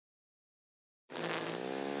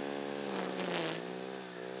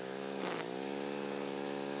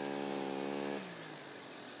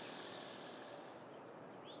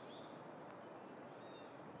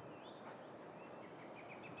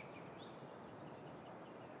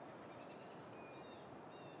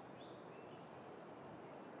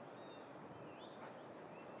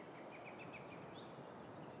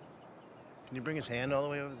Can you bring his hand all the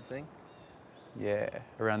way over the thing? Yeah,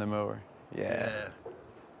 around the mower. Yeah.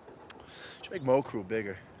 Should make Mow Crew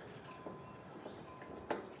bigger.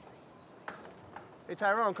 Hey,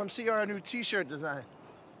 Tyrone, come see our new t-shirt design.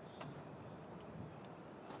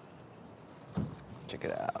 Check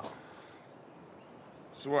it out.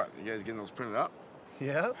 So what, you guys getting those printed up?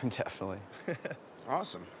 Yeah? Definitely.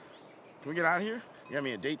 Awesome. Can we get out of here? You got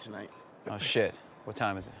me a date tonight. Oh, shit. What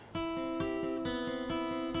time is it?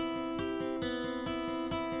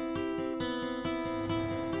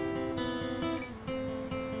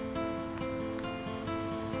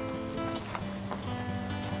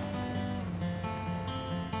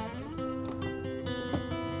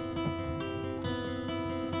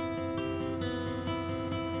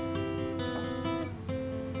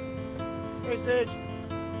 Hey, Sage.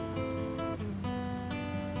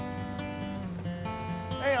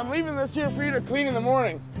 Hey, I'm leaving this here for you to clean in the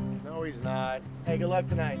morning. No, he's not. Hey, good luck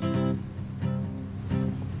tonight.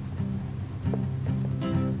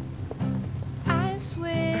 I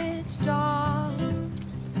switched off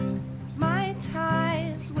my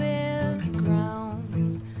ties with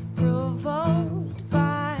grounds provoked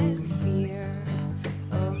by fear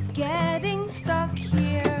of getting stuck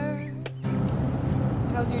here.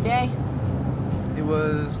 How was your day? It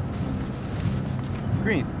was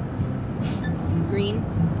green. Green?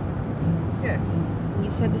 Yeah. You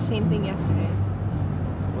said the same thing yesterday.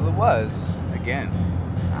 Well, it was. Again.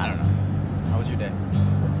 I don't know. How was your day?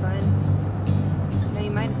 That's fine. You know,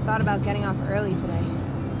 you might have thought about getting off early today.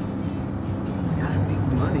 We gotta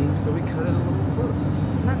make money, so we cut it a little close.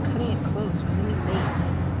 I'm not cutting it close. We're gonna be late.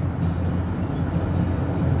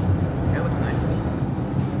 Yeah, it looks nice.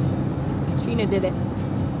 Trina did it.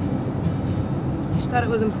 She thought it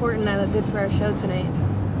was important I look good for our show tonight.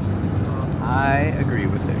 Well, I agree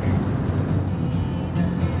with her.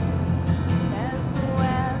 Says the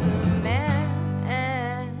weatherman.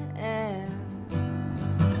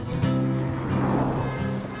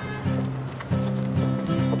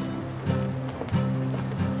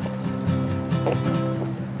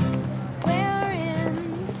 We're in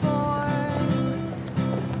for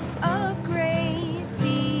a great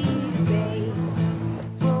debate.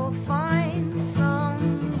 We'll find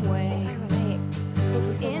some way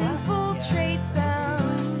to infiltrate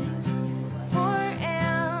them for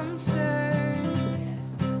answers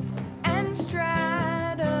and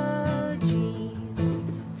strategies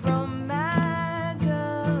from magazines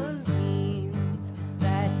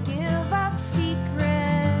that give up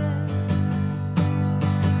secrets.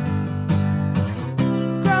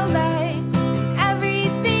 Grow legs,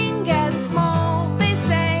 everything gets small. They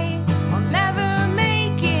say I'll never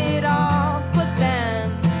make it off, but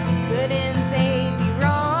then couldn't they be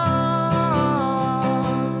wrong?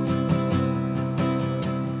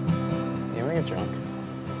 You wanna get drunk?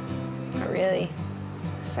 Not really.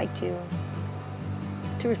 It's like two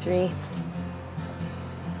or three.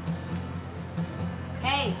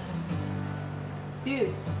 Hey!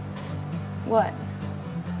 Dude. What?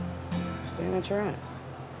 Staring at your ass.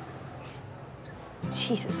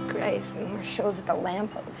 Jesus Christ, no more shows at the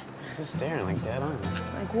lamppost. It's just staring like dead on.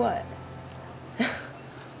 Like what?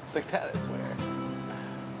 It's like that, I swear.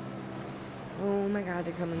 Oh my God,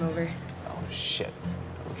 they're coming over. Oh, shit.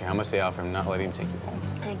 Okay, I'm gonna stay out for him, not let him take you home.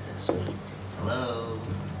 Thanks, that's sweet. Hello.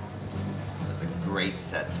 That's a great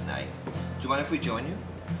set tonight. Do you mind if we join you?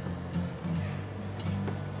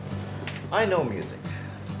 I know music.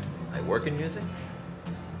 I work in music.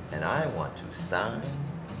 And I want to sign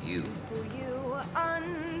you. Pull you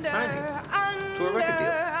under, Sign you to a record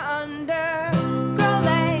deal. under. Grow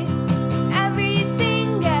legs,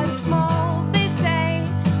 everything gets small. They say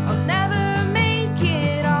I'll never make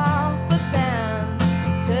it off, but then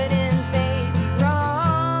couldn't they be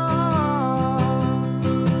wrong?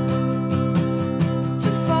 To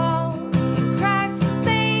fall through cracks as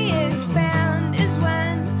they expand is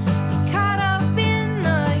when we're caught up in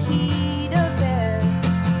the heat of it.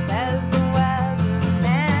 Says the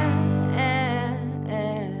weatherman.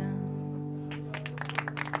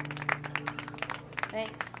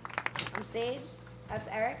 Thanks. I'm Sage. That's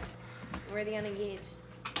Eric. We're the unengaged.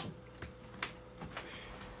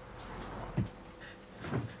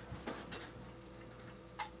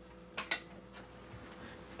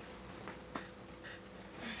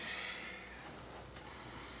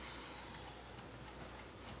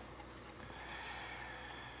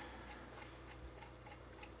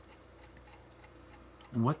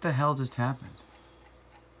 What the hell just happened?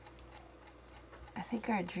 I think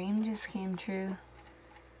our dream just came true.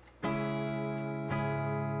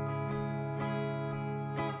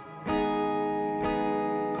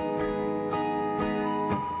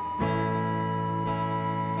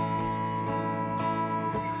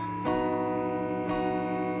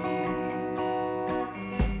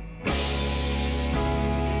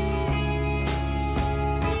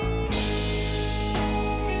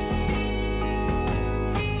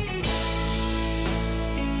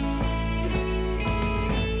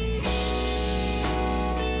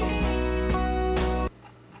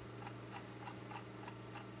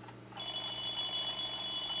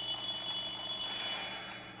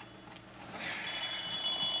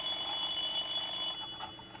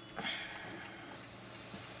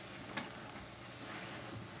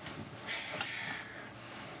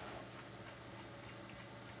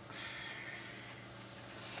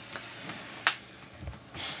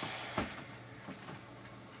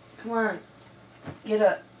 Come on. Get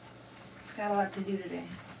up. I've got a lot to do today.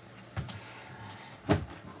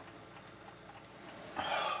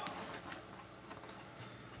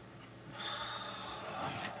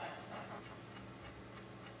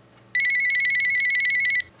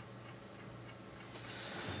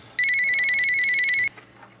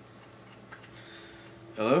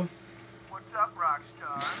 Hello? What's up,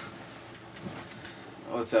 Rockstar?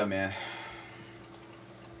 What's up, man?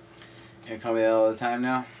 Can't call me that all the time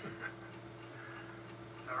now?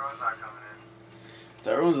 Tyrone's not coming in.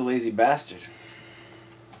 Tyrone's a lazy bastard.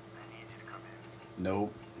 I need you to come in.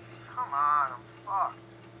 Nope. Come on, I'm fucked.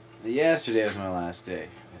 Yesterday was my last day.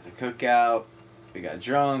 We had the cookout, we got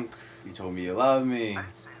drunk, you told me you love me. I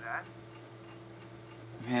didn't say that.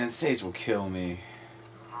 Man, Sage will kill me.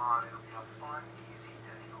 Come on, it'll be a fun, easy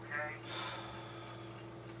day, okay?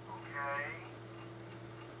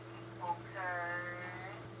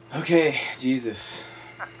 Okay? Okay? Okay, Jesus.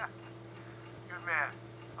 Good man.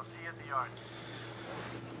 I'll see you at the yard.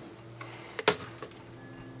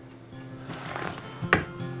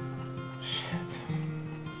 Shit.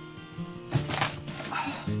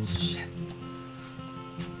 Oh, shit.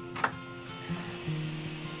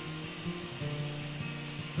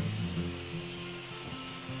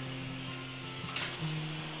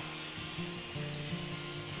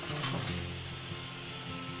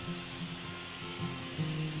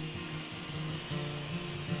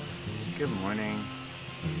 Good morning.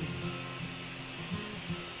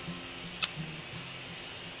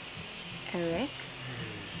 Eric?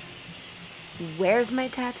 Where's my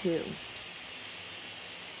tattoo?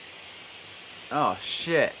 Oh,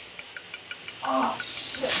 shit. Oh,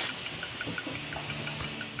 shit.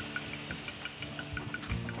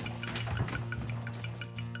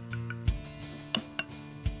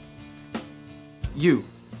 You're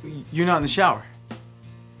not in the shower.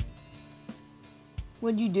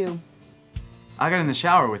 What'd you do? I got in the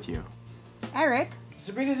shower with you. Eric?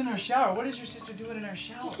 Sabrina's in her shower. What is your sister doing in her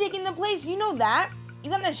shower? She's taking the place, you know that. You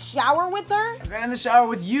got in the shower with her? I got in the shower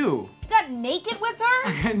with you. You got naked with her?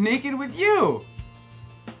 I got naked with you.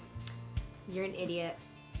 You're an idiot.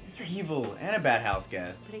 You're evil and a bad house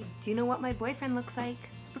guest. But I do know what my boyfriend looks like.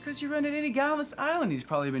 It's because you rented any guy on this island. He's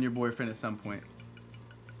probably been your boyfriend at some point.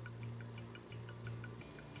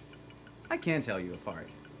 I can tell you apart.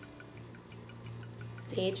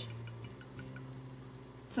 Sage.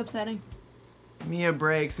 It's upsetting. Give me a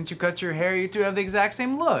break. Since you cut your hair, you two have the exact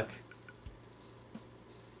same look.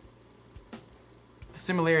 The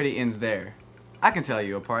similarity ends there. I can tell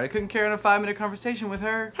you apart. I couldn't carry on a 5-minute conversation with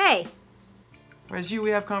her. Hey! Whereas you, we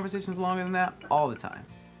have conversations longer than that all the time.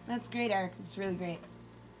 That's great, Eric. That's really great.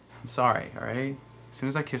 I'm sorry, all right? As soon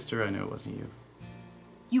as I kissed her, I knew it wasn't you.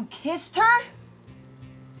 You kissed her?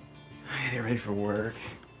 I get ready for work.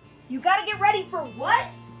 You gotta get ready for what?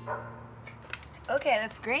 Okay,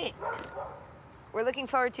 that's great. We're looking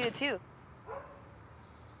forward to it too.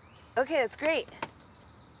 Okay, that's great.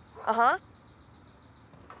 Uh-huh.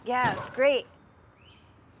 Yeah, it's great.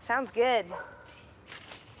 Sounds good.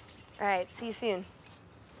 All right, see you soon.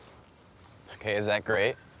 Okay, is that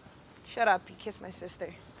great? Shut up, you kissed my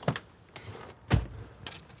sister.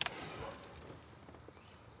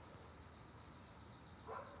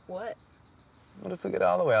 What? What if we get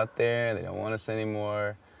all the way out there, they don't want us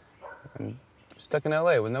anymore, and we're stuck in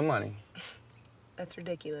LA with no money? That's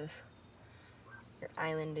ridiculous. Your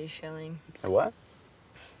island is showing. A what?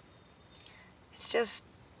 It's just,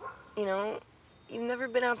 you know, you've never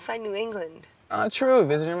been outside New England. True.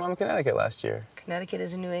 Visited your mom in Connecticut last year. Connecticut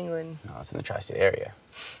is in New England. No, it's in the tri-state area.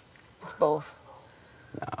 It's both.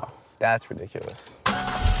 No, that's ridiculous.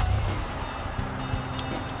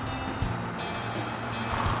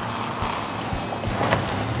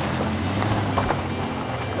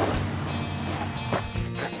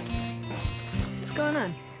 What's going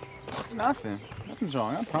on? Nothing. Nothing's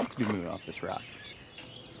wrong. I'm pumped to be moving off this rock.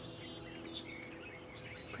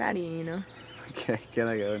 Proud of you, you know. Okay, can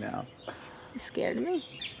I go now? You scared of me?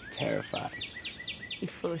 Terrified. You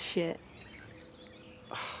full of shit.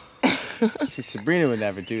 See, Sabrina would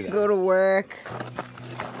never do that. Go to work.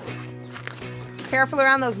 Careful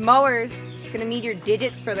around those mowers. Gonna need your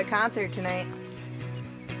digits for the concert tonight.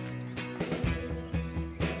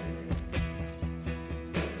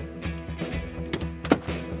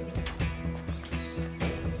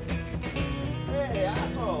 Hey,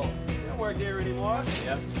 asshole. You don't work here anymore.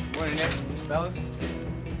 Yep. Morning, Nick. Fellas.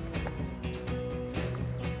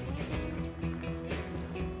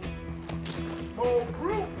 Mow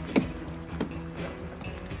Crew.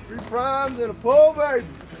 3 primes and a pole, baby.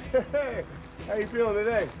 How you feeling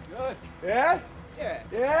today? Good. Yeah? Yeah.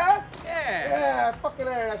 Yeah? Yeah. Yeah, fucking A,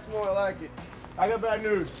 that's more like it. I got bad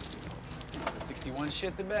news. 61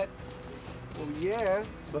 shit the bed? Well, yeah,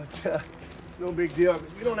 but it's no big deal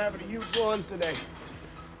because we don't have any huge lawns today.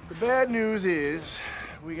 The bad news is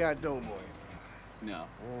we got Doughboy. No.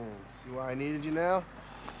 See why I needed you now?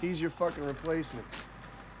 He's your fucking replacement.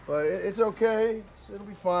 But it's okay. It'll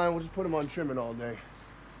be fine. We'll just put him on trimming all day.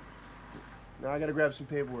 Now I gotta grab some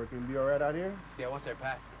paperwork. Can you be all right out here? Yeah, what's our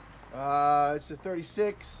pack? It's a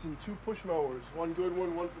 36 and 2 push mowers. One good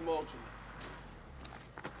one, one for mulching.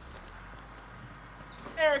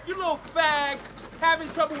 Eric, you little fag, having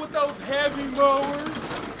trouble with those heavy mowers?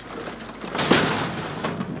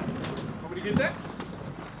 Want me to get that?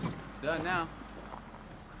 It's done now.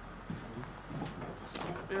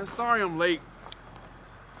 Man, sorry I'm late.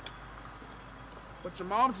 But your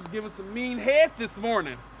mom's just giving some mean head this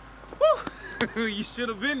morning. Woo! You should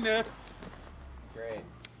have been there. Great.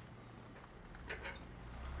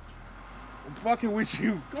 I'm fucking with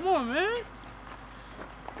you. Come on, man.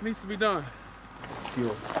 It needs to be done.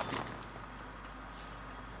 Fuel.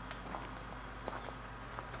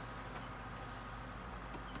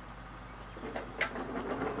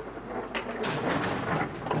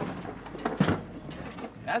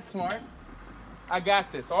 That's smart. I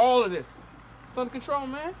got this, all of this. It's under control,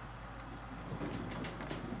 man.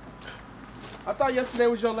 I thought yesterday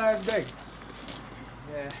was your last day.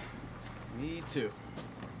 Yeah, me too.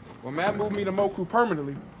 Well, Matt moved me to Mow Crew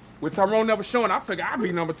permanently. With Tyrone never showing, I figured I'd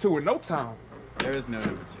be number 2 in no time. There is no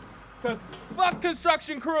number 2. Cause fuck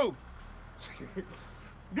construction crew.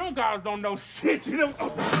 You guys don't know shit. You know.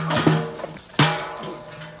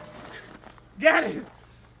 Got it.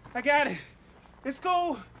 I got it. It's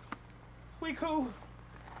cool. We cool.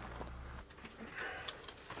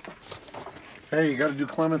 Hey, you gotta do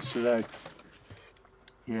Clements today.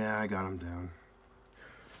 Yeah, I got him down.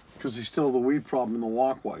 Because he's still the weed problem in the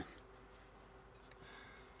walkway.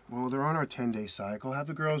 Well, they're on our 10-day cycle. Have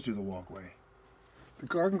the girls do the walkway. The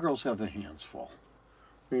garden girls have their hands full.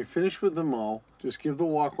 When you finish with the mow, just give the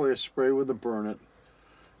walkway a spray with the burn it.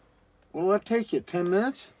 What'll that take you, 10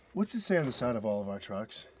 minutes? What's it say on the side of all of our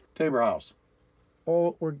trucks? Tabor House.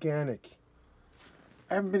 All organic.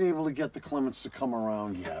 I haven't been able to get the Clements to come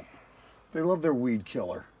around yet. They love their weed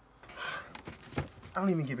killer. I don't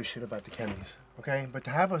even give a shit about the chemis, okay? But to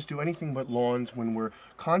have us do anything but lawns when we're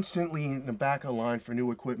constantly in the back of line for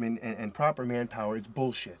new equipment and proper manpower, it's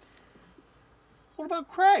bullshit. What about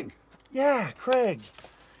Craig? Yeah, Craig.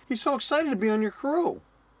 He's so excited to be on your crew.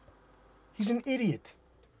 He's an idiot.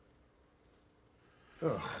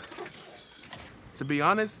 Ugh. To be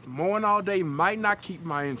honest, mowing all day might not keep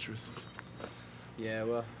my interest. Yeah,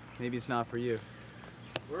 well, maybe it's not for you.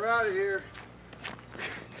 We're out of here.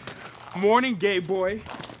 Morning, gay boy.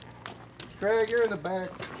 Craig, you're in the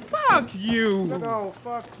back. Fuck you. No,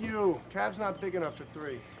 fuck you. Cab's not big enough for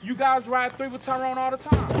 3. You guys ride 3 with Tyrone all the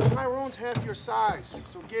time. Tyrone's half your size,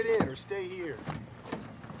 so get in or stay here.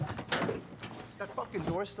 That fucking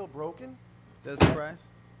door's still broken? Is that a surprise?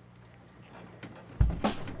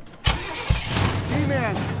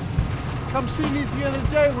 Hey-man, come see me at the end of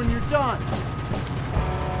the day when you're done.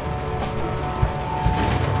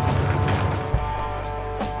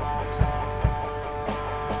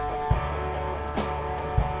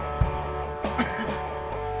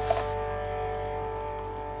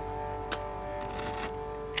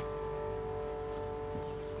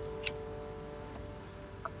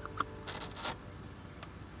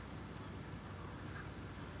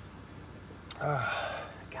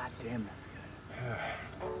 God damn, that's good.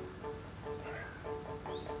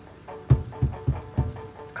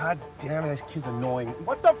 God damn it, this kid's annoying.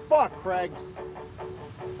 What the fuck, Craig?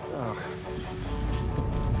 Ugh.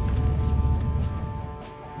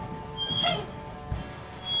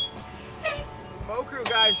 Mow Crew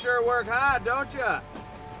guys sure work hard, don't ya?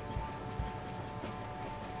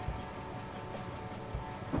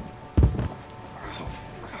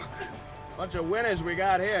 Bunch of winners we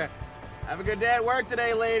got here. Have a good day at work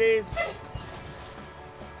today, ladies.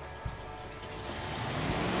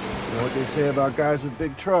 You know what they say about guys with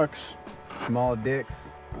big trucks? Small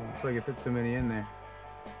dicks. Looks like it fits so many in there.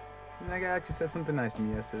 And that guy actually said something nice to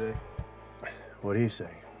me yesterday. What'd he say?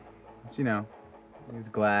 But, you know, he was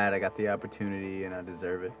glad I got the opportunity and I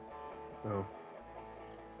deserve it. Oh.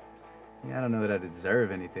 Yeah, I don't know that I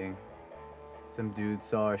deserve anything. Some dude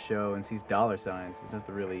saw our show and sees dollar signs. There's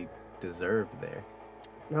nothing really deserved there.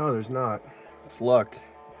 No, there's not. It's luck.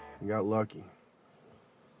 You got lucky.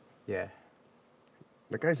 Yeah.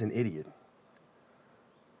 That guy's an idiot.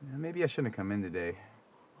 Yeah, maybe I shouldn't have come in today.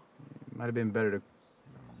 It might have been better to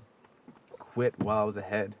quit while I was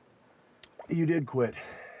ahead. You did quit.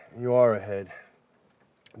 You are ahead.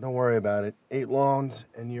 Don't worry about it. 8 lawns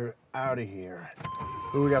and you're out of here.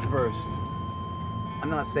 Who we got first? I'm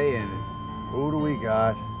not saying. Who do we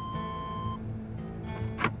got?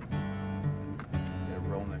 Yeah,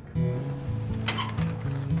 Rolnick.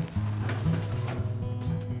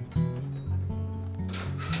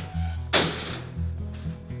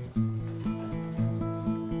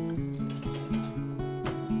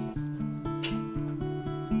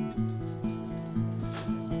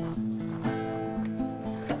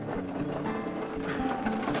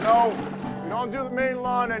 No, we don't do the main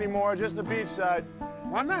lawn anymore, just the beach side.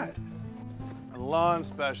 Why not? A lawn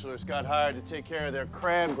specialist got hired to take care of their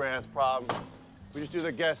crabgrass problem. We just do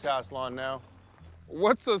their guest house lawn now.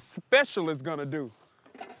 What's a specialist gonna do?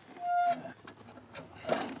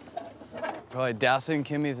 Probably dousing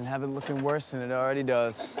Kimmy's and have it looking worse than it already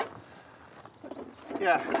does.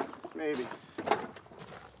 Yeah, maybe.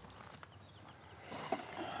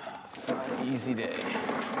 Friday, easy day.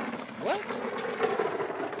 What?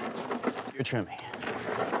 You're trimming.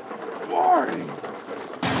 Boring.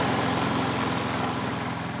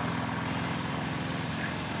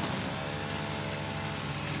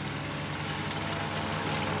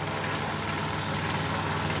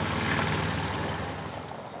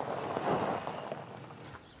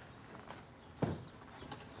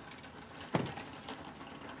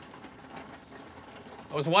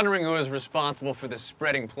 I was wondering who was responsible for this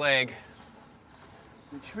spreading plague.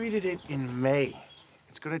 We treated it in May.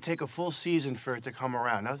 It's gonna take a full season for it to come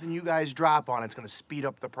around. Nothing you guys drop on it's gonna speed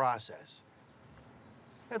up the process.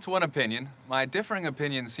 That's one opinion. My differing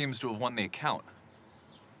opinion seems to have won the account.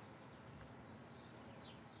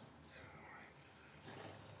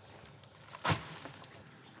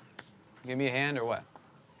 Give me a hand or what?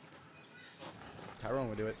 Tyrone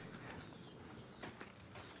would do it.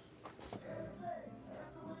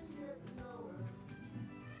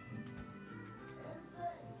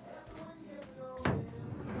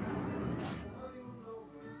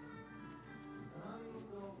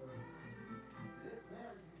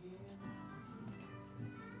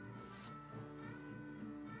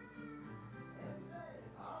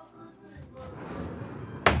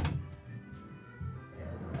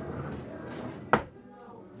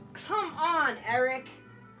 Come on, Eric.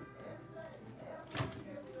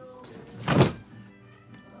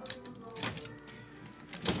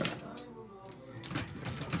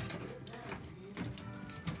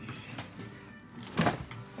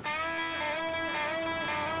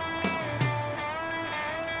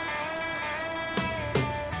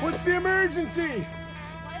 What's the emergency?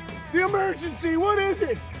 The emergency, what is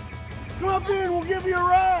it? Come up in, we'll give you a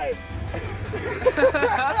ride.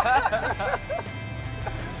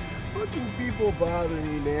 Fucking people bother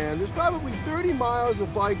me, man. There's probably 30 miles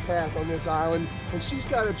of bike path on this island, and she's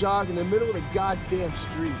got to jog in the middle of the goddamn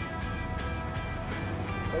street.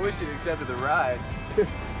 I wish you'd accepted the ride. She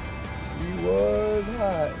was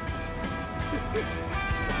hot.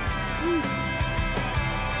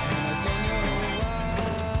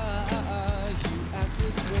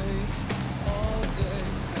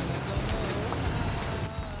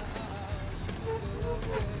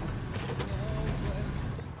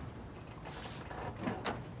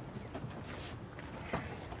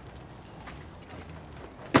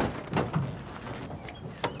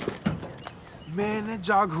 Man, that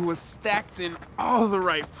jogger was stacked in all the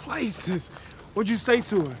right places. What'd you say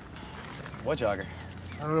to her? What jogger?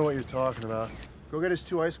 I don't know what you're talking about. Go get us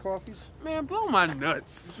 2 iced coffees. Man, blow my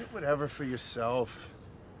nuts. Get whatever for yourself.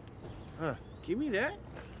 Huh. Give me that.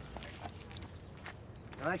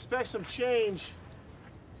 And I expect some change.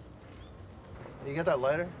 You got that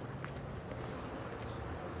lighter?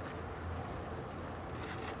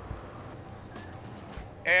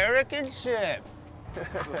 Eric and Chip.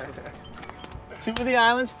 Two of the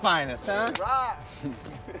island's finest, huh? Right.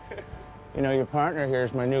 You know, your partner here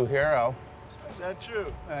is my new hero. Is that true?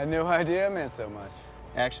 I had no idea it meant so much.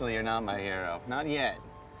 Actually, you're not my hero. Not yet.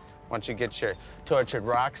 Once you get your tortured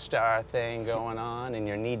rock star thing going on and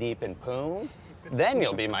you're knee-deep in poon, then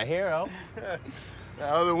you'll be my hero.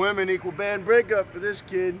 Now the women equal band breakup for this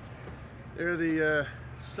kid. They're the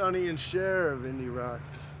Sonny and Cher of indie rock.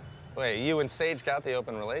 Wait, you and Sage got the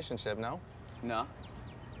open relationship, no? No.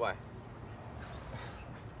 Why?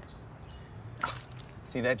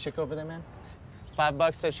 See that chick over there, man?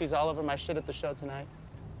 $5 says she's all over my shit at the show tonight.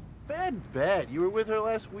 Bad bet. You were with her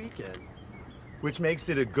last weekend. Which makes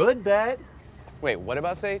it a good bet. Wait, what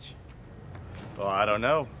about Sage? Well, I don't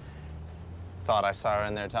know. Thought I saw her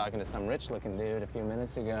in there talking to some rich-looking dude a few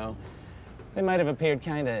minutes ago. They might have appeared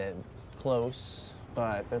kind of close,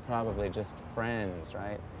 but they're probably just friends,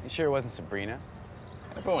 right? You sure it wasn't Sabrina?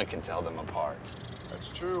 Everyone can tell them apart. That's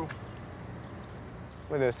true.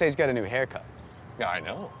 Wait, Sage got a new haircut. Yeah, I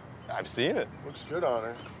know. I've seen it. Looks good on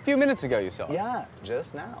her. A few minutes ago you saw it. Yeah,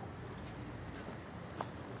 just now.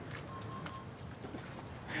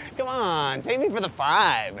 Come on, take me for the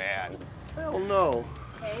 5, man. Hell no.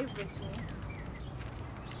 Hey, Richie.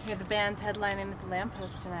 Hear the band's headlining at the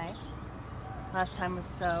Lamppost tonight. Last time was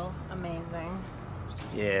so amazing.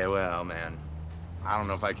 Yeah, well, man. I don't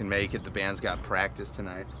know if I can make it. The band's got practice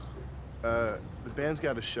tonight. The band's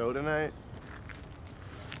got a show tonight.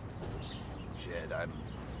 Shit, I'm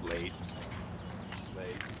late.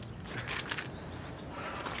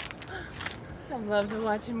 I'd love to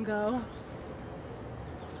watch him go.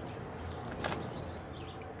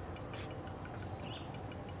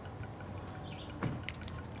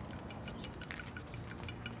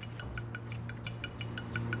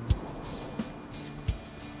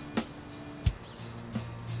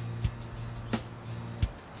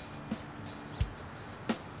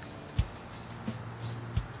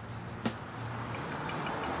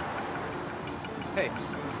 Hey.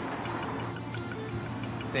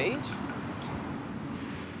 Sage?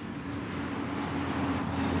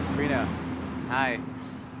 Zorinah. Hi.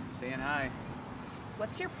 Saying hi.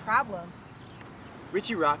 What's your problem?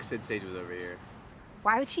 Richie Rock said Sage was over here.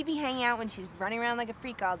 Why would she be hanging out when she's running around like a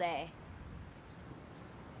freak all day?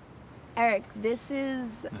 Eric, this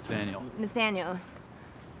is... Nathaniel.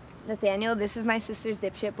 Nathaniel, this is my sister's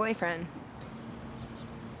dipshit boyfriend.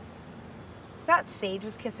 You thought Sage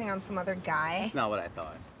was kissing on some other guy. That's not what I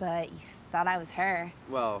thought. But you thought I was her.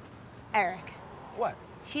 Well... Eric. What?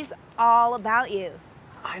 She's all about you.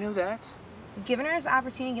 I know that. Giving her this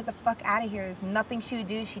opportunity to get the fuck out of here, there's nothing she would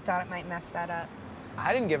do she thought it might mess that up.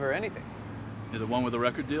 I didn't give her anything. You're the one with the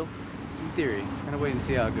record deal? In theory. Gonna wait and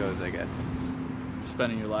see how it goes, I guess.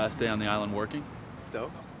 Spending your last day on the island working?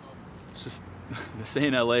 So? It's just, this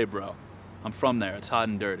ain't LA, bro. I'm from there. It's hot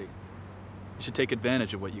and dirty. You should take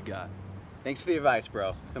advantage of what you got. Thanks for the advice,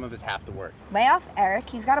 bro. Some of us have to work. Lay off Eric,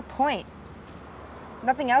 he's got a point.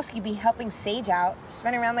 Nothing else you'd be helping Sage out. Just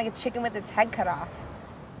running around like a chicken with its head cut off.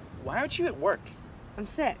 Why aren't you at work? I'm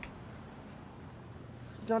sick.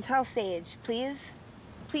 Don't tell Sage, please.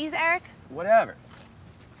 Please, Eric? Whatever.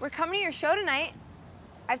 We're coming to your show tonight.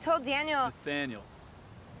 I've told Nathaniel,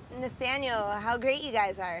 how great you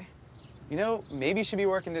guys are. You know, maybe you should be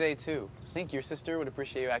working today, too. I think your sister would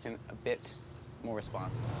appreciate you acting a bit more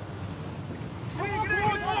responsible.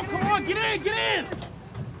 Come on, get in!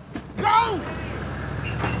 Go!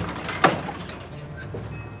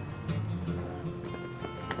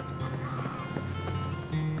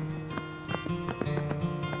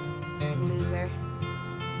 Loser.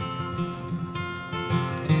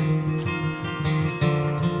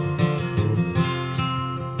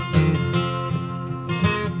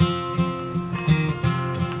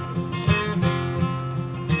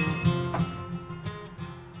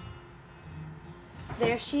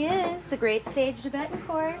 There she is, the great Sage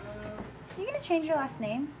Betancourt. You gonna change your last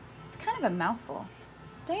name? It's kind of a mouthful.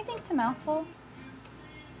 Don't you think it's a mouthful?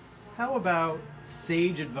 How about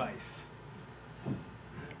sage advice?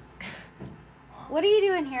 What are you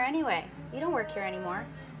doing here anyway? You don't work here anymore.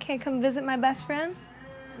 Can't come visit my best friend?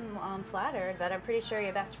 Well, I'm flattered, but I'm pretty sure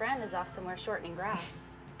your best friend is off somewhere shortening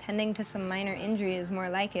grass. Tending to some minor injury is more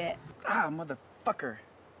like it. Ah, motherfucker.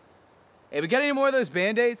 Hey, we got any more of those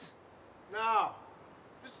Band-Aids? No.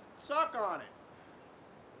 Just suck on it.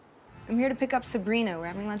 I'm here to pick up Sabrina. We're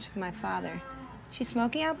having lunch with my father. She's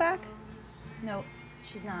smoking out back? Nope,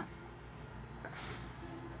 she's not.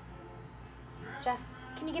 Jeff,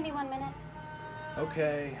 can you give me 1 minute?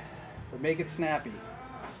 Okay, but make it snappy.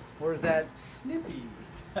 Where's that snippy?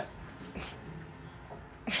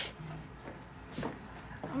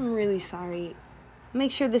 I'm really sorry.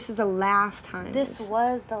 Make sure this is the last time. This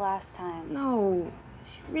was the last time. No,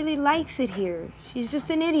 she really likes it here. She's just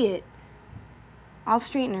an idiot. I'll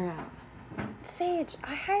straighten her out. Sage,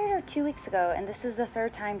 I hired her 2 weeks ago, and this is the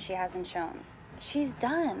 3rd time she hasn't shown. She's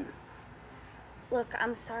done. Look,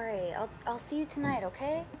 I'm sorry. I'll see you tonight,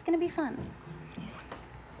 okay? It's gonna be fun.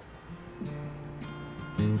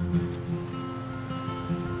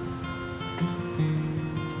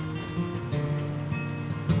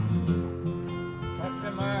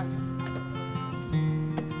 Customer.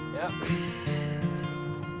 Yep.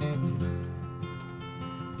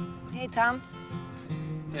 Hey, Tom.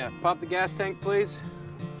 Yeah, pop the gas tank, please.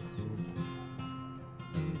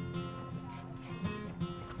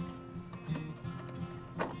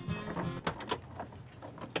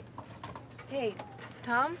 Hey,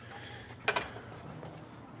 Tom?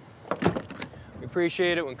 We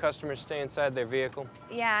appreciate it when customers stay inside their vehicle.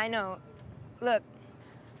 Yeah, I know. Look,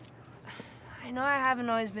 I know I haven't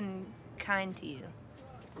always been kind to you.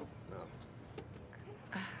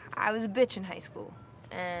 I was a bitch in high school.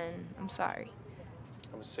 and I'm sorry.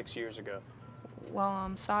 That was 6 years ago. Well,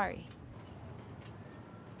 I'm sorry.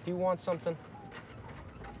 Do you want something?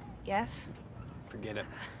 Yes? Forget it.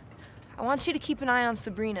 I want you to keep an eye on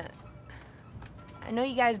Zorinah. I know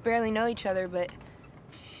you guys barely know each other, but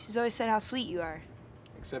she's always said how sweet you are.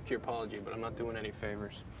 Accept your apology, but I'm not doing any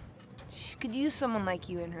favors. She could use someone like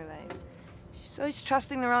you in her life. She's always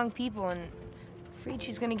trusting the wrong people and afraid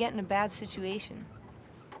she's gonna get in a bad situation.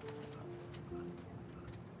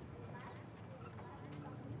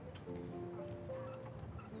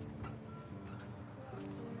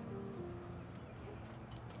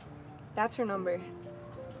 That's her number.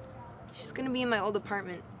 She's gonna be in my old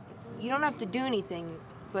apartment. You don't have to do anything,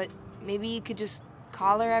 but maybe you could just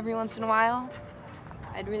call her every once in a while.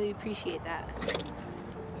 I'd really appreciate that.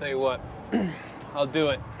 Tell you what, I'll do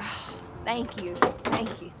it. Thank you,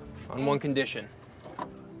 thank you. On one condition.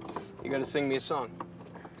 You gotta sing me a song.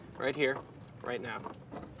 Right here, right now.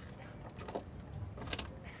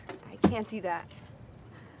 I can't do that.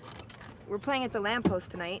 We're playing at the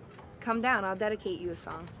Lamppost tonight. Come down, I'll dedicate you a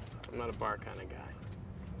song. I'm not a bar kind of guy.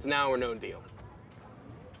 It's now or no deal.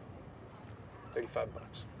 35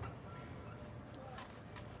 bucks.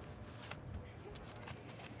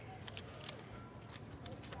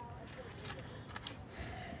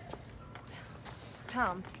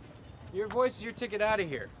 Tom. Your voice is your ticket out of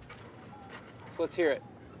here. So let's hear it.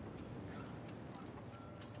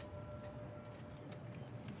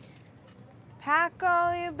 Pack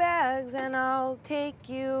all your bags and I'll take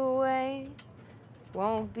you away.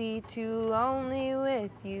 Won't be too lonely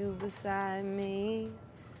with you beside me.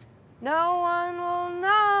 No one will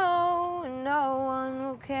know and no one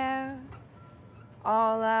will care.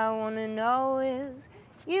 All I want to know is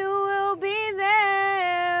you will be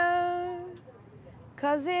there.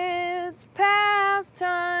 'Cause it's past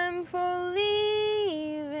time for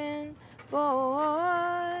leaving,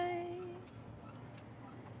 boy.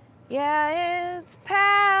 Yeah, it's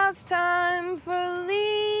past time for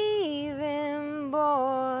leaving,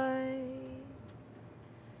 boy.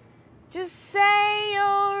 Just say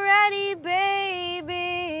you're ready,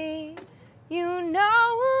 baby. You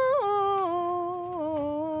know.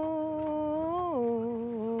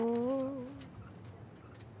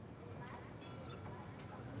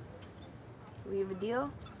 So we have a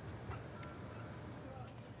deal?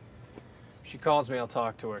 If she calls me, I'll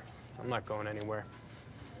talk to her. I'm not going anywhere.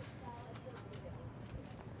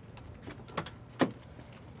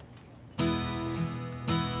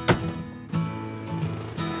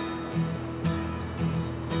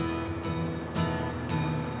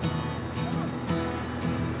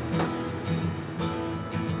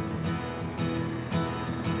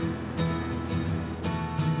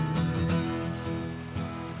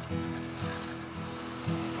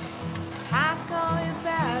 Pack all your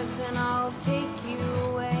bags and I'll take you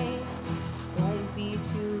away. Won't be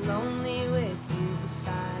too lonely with you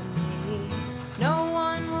beside me. No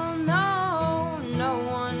one will know, no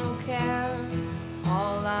one will care.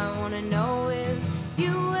 All I want to know is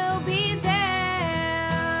you will be there.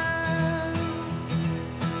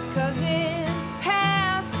 'Cause it's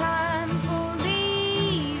past time for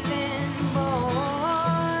leaving,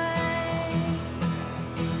 boy.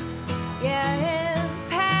 Yeah, it's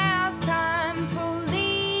past time for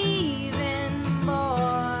leaving,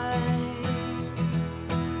 boy.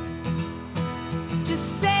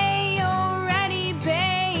 Just say you're ready,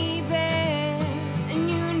 baby, and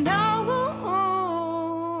you know.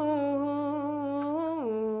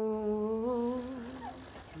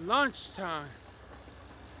 Lunchtime.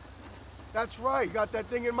 That's right. Got that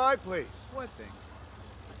thing in my place. What thing?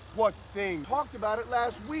 What thing? Talked about it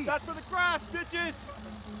last week. That's for the grass, bitches!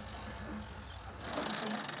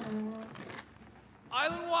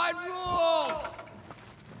 Island-wide rule!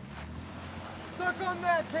 Stuck on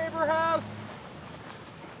that, Tabor House!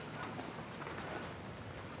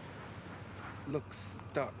 Looks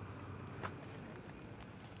stuck.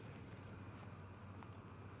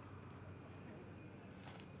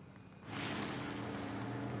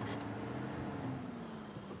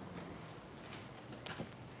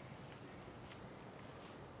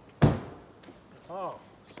 Oh,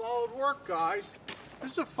 solid work, guys.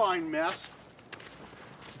 This is a fine mess.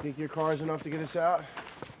 Think your car's enough to get us out?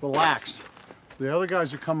 Relax. The other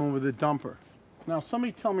guys are coming with a dumper. Now,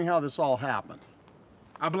 somebody tell me how this all happened.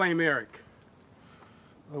 I blame Eric.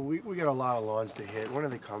 We got a lot of lawns to hit. When are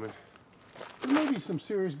they coming? There may be some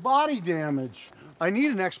serious body damage. I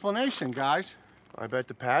need an explanation, guys. I bet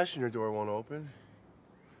the passenger door won't open.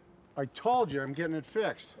 I told you, I'm getting it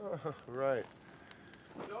fixed. Right.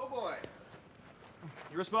 Doughboy,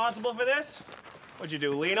 you responsible for this? What'd you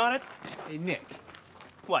do, lean on it? Hey, Nick.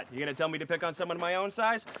 What, you gonna tell me to pick on someone my own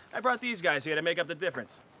size? I brought these guys here to make up the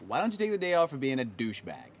difference. Why don't you take the day off for being a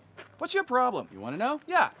douchebag? What's your problem? You wanna know?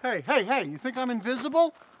 Yeah. Hey, you think I'm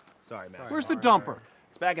invisible? Sorry, man. Where's the dumper?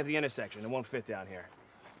 It's back at the intersection. It won't fit down here.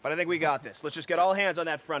 But I think we got this. Let's just get all hands on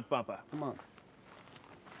that front bumper. Come on.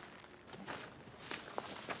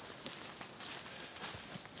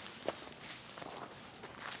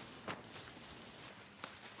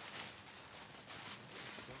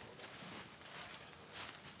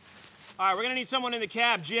 All right, we're gonna need someone in the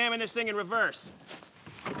cab jamming this thing in reverse.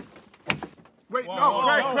 Wait,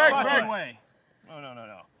 Craig. Craig.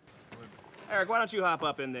 No. Eric, why don't you hop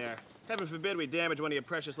up in there? Heaven forbid we damage one of your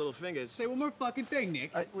precious little fingers. Say one more fucking thing,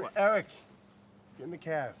 Nick. Eric, get in the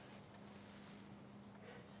cab.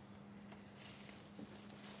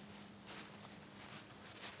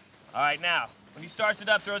 All right, now, when he starts it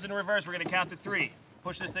up, throws it in reverse, we're gonna count to 3.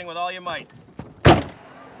 Push this thing with all your might.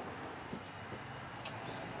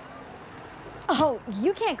 Oh,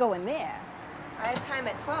 you can't go in there. I had time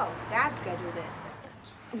at 12. Dad scheduled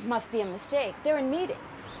it. Must be a mistake. They're in meeting.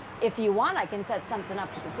 If you want, I can set something up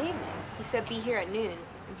for this evening. He said be here at noon.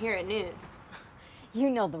 I'm here at noon. You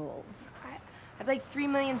know the rules. I have like 3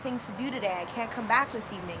 million things to do today. I can't come back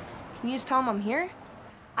this evening. Can you just tell him I'm here?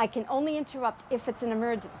 I can only interrupt if it's an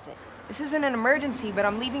emergency. This isn't an emergency, but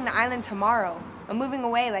I'm leaving the island tomorrow. I'm moving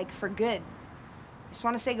away, like, for good. I just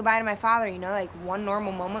want to say goodbye to my father, you know, like one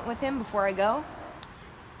normal moment with him before I go.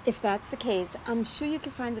 If that's the case, I'm sure you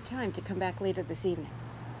can find the time to come back later this evening.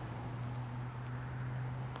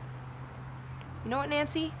 You know what,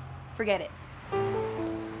 Nancy? Forget it.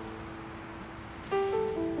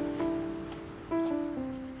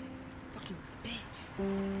 Fucking bitch.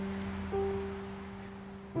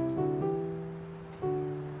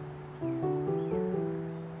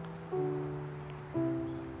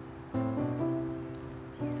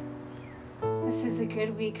 This is a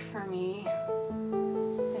good week for me.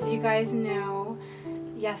 As you guys know,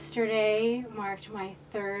 yesterday marked my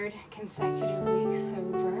 3rd consecutive week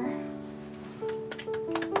sober.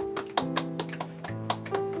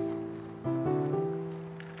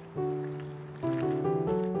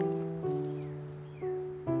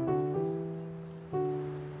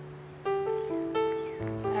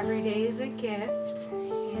 Every day is a gift,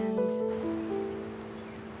 and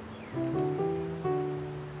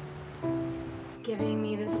giving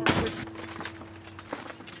me this opportunity.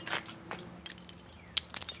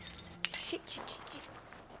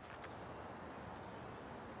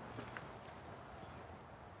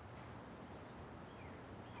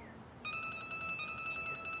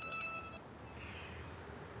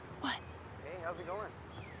 What? Hey, how's it going?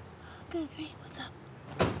 Good, great. What's up?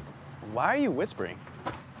 Why are you whispering?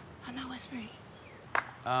 I'm not whispering.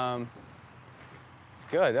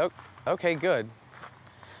 Good. Okay, good.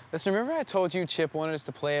 Listen, remember I told you Chip wanted us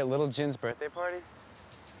to play at Little Jin's birthday party?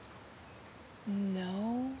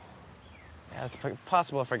 No. Yeah, it's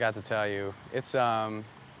possible I forgot to tell you. It's, now.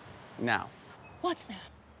 What's now?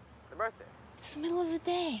 The birthday. It's the middle of the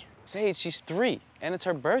day. Sage, she's 3, and it's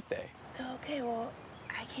her birthday. Okay, well,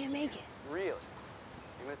 I can't make it. Really? You're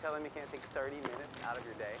gonna tell him you can't take 30 minutes out of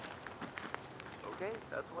your day? Okay,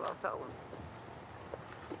 that's what I'll tell him.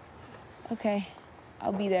 Okay,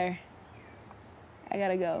 I'll be there. I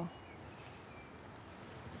gotta go.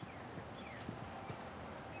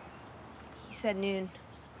 He said noon.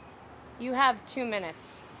 You have 2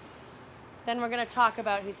 minutes. Then we're gonna talk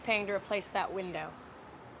about who's paying to replace that window.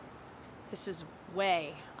 This is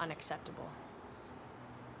way unacceptable.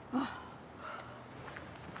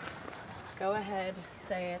 Go ahead,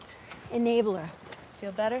 say it. Enabler.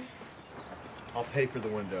 Feel better? I'll pay for the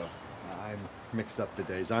window. I'm mixed up the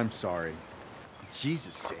days. I'm sorry.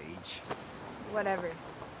 Jesus, Sage. Whatever.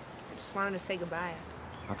 I just wanted to say goodbye.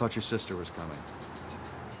 I thought your sister was coming.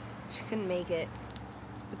 She couldn't make it.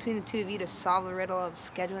 It's between the two of you to solve the riddle of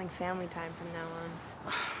scheduling family time from now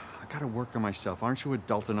on. I gotta work on myself. Aren't you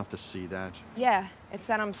adult enough to see that? Yeah, it's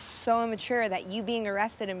that I'm so immature that you being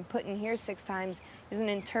arrested and put in here 6 times isn't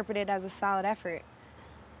interpreted as a solid effort.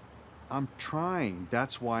 I'm trying.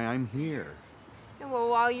 That's why I'm here. Yeah, well,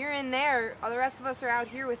 while you're in there, all the rest of us are out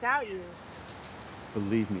here without you.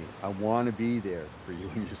 Believe me, I want to be there for you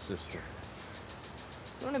and your sister.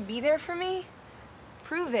 You want to be there for me?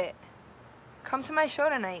 Prove it. Come to my show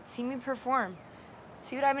tonight. See me perform.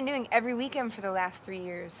 See what I've been doing every weekend for the last 3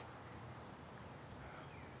 years.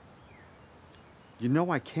 You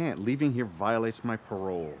know I can't. Leaving here violates my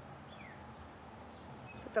parole.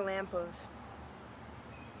 It's at the lamppost.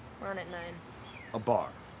 We're on at 9. A bar.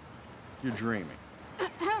 You're dreaming.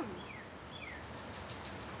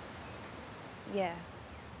 Yeah.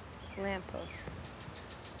 Lamppost.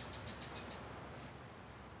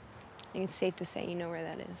 I think it's safe to say you know where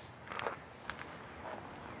that is.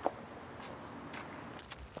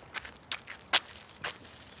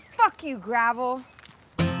 Fuck you, gravel.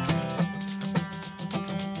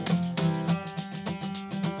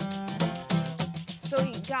 So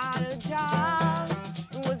you got a job,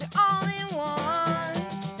 was it all in one?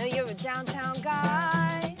 Now you're a downtown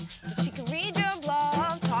guy, but she can read your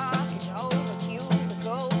blog, talking over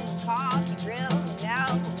cubicles and coffee grills, and now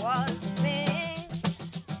what's the thing?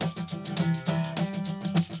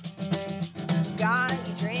 God,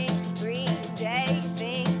 you drink 3 a day,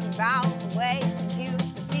 think about the way it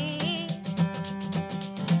used to be.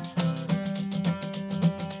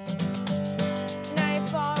 Now you're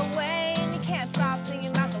far away and you can't stop thinking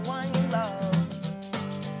about the one you love.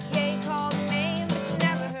 Yeah, you called her name, but you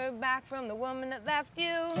never heard back from the woman that left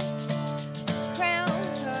you.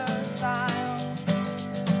 Crowned her style.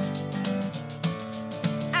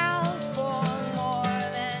 Asked for more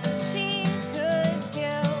than she could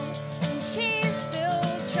give, and she still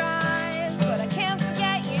tries, but I can't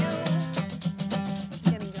forget you.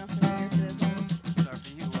 Getting drunk from here for this one. Sorry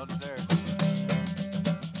for you, well deserved.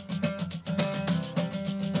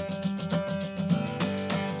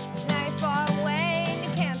 Now you're far away and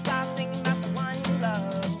you can't stop thinking about the one you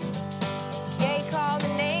love. Yeah, you called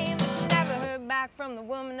her name, but you never heard back from the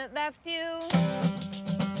woman that left you.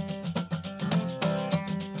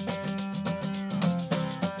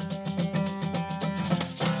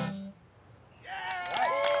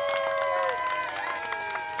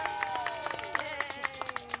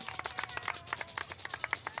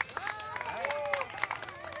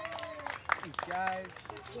 Thanks, guys.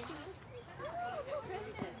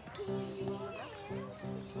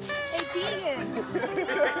 Hey, Keegan.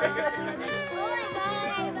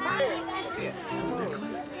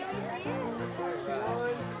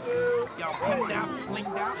 Y'all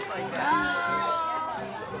blinged out like that.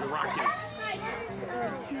 Rockin'.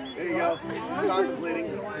 There you go. She's contemplating.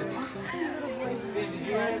 You want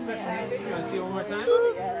to see one more time?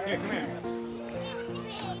 Here, come here.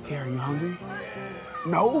 Hey, are you hungry?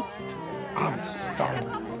 No? I'm starving.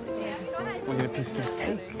 We're gonna piece of this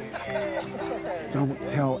cake. Don't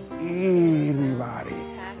tell anybody.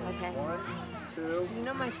 Okay. You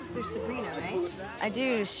know my sister Sabrina, right? I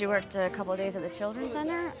do. She worked a couple of days at the Children's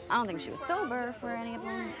Center. I don't think she was sober for any of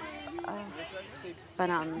them. But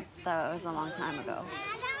that was a long time ago.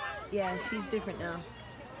 Yeah, she's different now.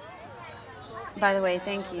 By the way,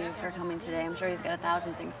 thank you for coming today. I'm sure you've got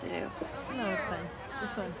 1,000 things to do. No, it's fine.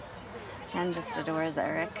 It's fun. Jen just adores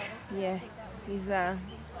Eric. Yeah, he's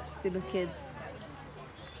good with kids.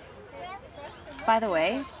 By the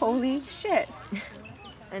way, holy shit.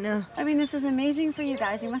 I know. I mean, this is amazing for you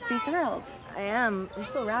guys. You must be thrilled. I am. I'm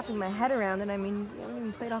still wrapping my head around it. I mean, we haven't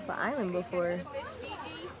even played off the island before.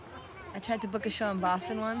 I tried to book a show in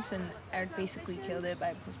Boston once, and Eric basically killed it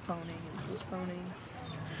by postponing and postponing.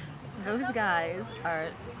 Those guys are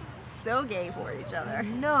so gay for each other.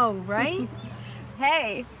 No, right?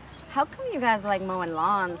 Hey, how come you guys like mowing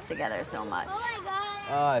lawns together so much?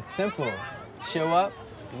 It's simple. Show up,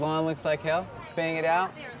 lawn looks like hell, bang it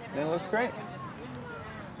out, then it looks great.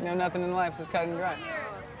 You know, nothing in life is cut and dry.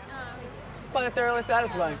 But thoroughly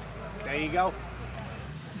satisfying. There you go.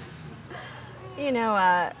 You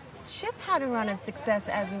know, Chip had a run of success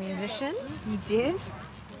as a musician. You did?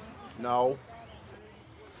 No.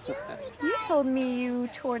 You told me you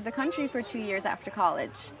toured the country for 2 years after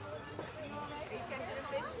college.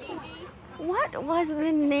 What was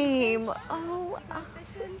the name? Oh,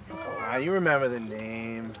 You remember the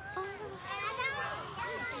name.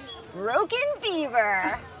 Broken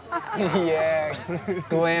Fever. Yeah,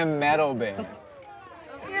 glam metal band.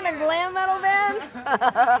 You're in a glam metal band?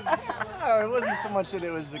 Oh, it wasn't so much that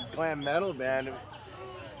it was a glam metal band.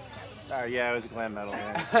 Yeah, it was a glam metal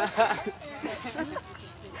band.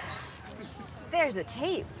 There's a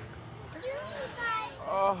tape.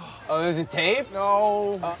 Oh, there's a tape?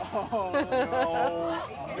 No. Oh,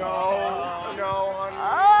 No, honey.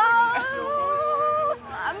 Oh,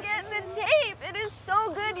 I'm getting the tape. It is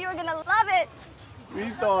so good. You're gonna love it. We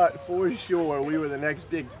thought for sure we were the next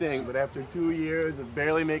big thing, but after 2 years of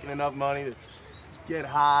barely making enough money to get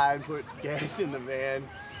high and put gas in the van,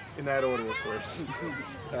 in that order, of course,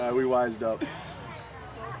 we wised up.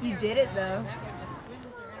 You did it, though.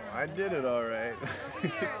 I did it all right.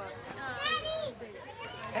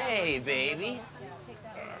 Hey, baby.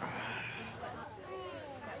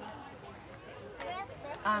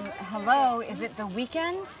 Hello, is it the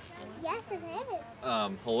weekend? Yes, it is.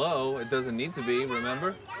 Hello, it doesn't need to be,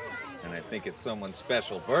 remember? And I think it's someone's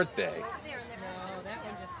special birthday.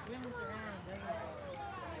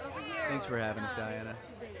 Thanks for having us, Diana.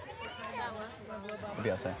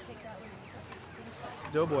 Maybe I'll say.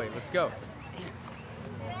 Doughboy, let's go.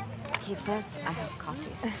 Keep this. I have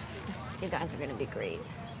copies. You guys are gonna be great.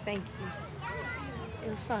 Thank you. It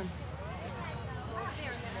was fun.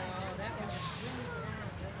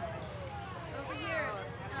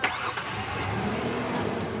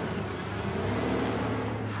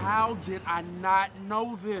 How did I not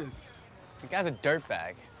know this? The guy's a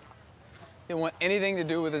dirtbag. He didn't want anything to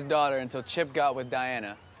do with his daughter until Chip got with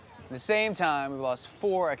Diana. At the same time, we lost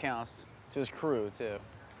 4 accounts to his crew, too.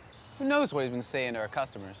 Who knows what he's been saying to our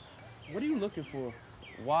customers? What are you looking for?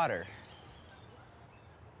 Water.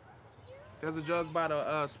 There's a jug by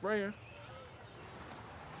the sprayer.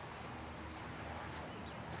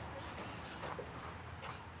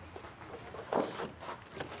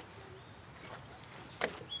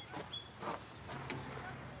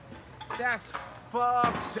 That's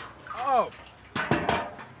fucked up.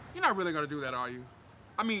 You're not really gonna do that, are you?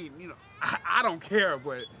 I mean, you know, I don't care,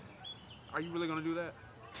 but are you really gonna do that?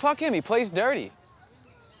 Fuck him, he plays dirty.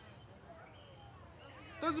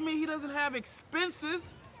 Doesn't mean he doesn't have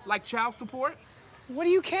expenses, like child support. What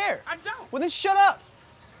do you care? I don't. Well, then shut up.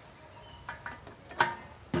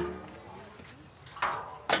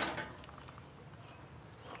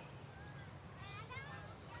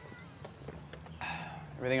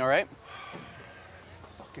 Everything all right?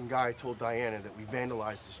 Fucking guy told Diana that we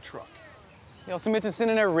vandalized his truck. You also mentioned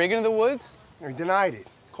sending her rig into the woods? He denied it.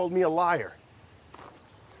 Called me a liar.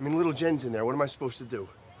 I mean, little Jen's in there. What am I supposed to do?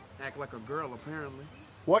 Act like a girl, apparently.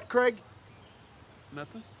 What, Craig?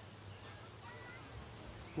 Nothing.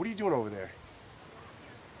 What are you doing over there?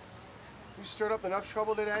 You stirred up enough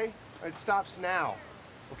trouble today? It stops now,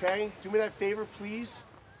 okay? Do me that favor, please.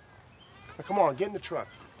 Now, come on, get in the truck.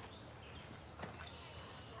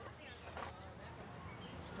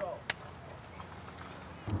 Let's go.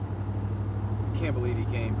 Can't believe he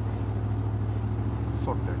came.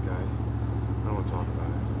 Fuck that guy. I don't want to talk about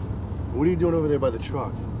it. What are you doing over there by the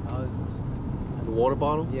truck? Just, the water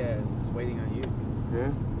bottle? Yeah, just waiting on you.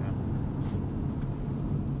 Yeah?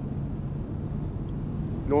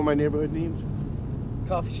 You know what my neighborhood needs?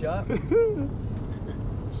 Coffee shop.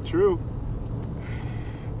 It's true.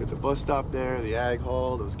 At the bus stop there, the ag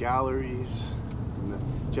hall, those galleries, and the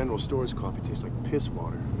general store's coffee tastes like piss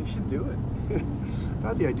water. You should do it. I've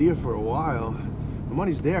had the idea for a while. The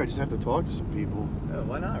money's there, I just have to talk to some people. Oh,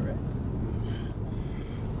 why not, right?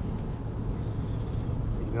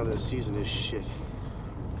 You know, this season is shit.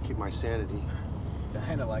 Keep my sanity.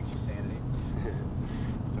 Diana likes your sanity.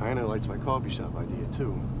 Diana likes my coffee shop idea,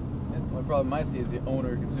 too. And the only problem I see is the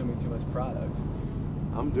owner consuming too much product.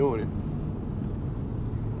 I'm doing it.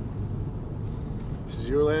 This is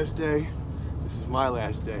your last day. This is my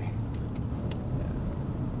last day. Yeah.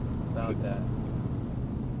 About that.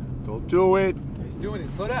 Don't do it. He's doing it.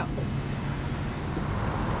 Slow down.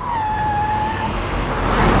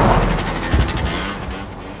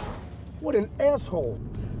 What an asshole.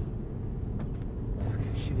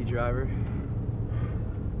 Shitty driver.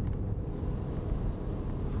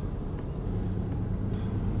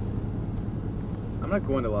 I'm not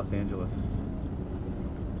going to Los Angeles.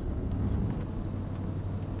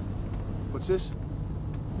 What's this?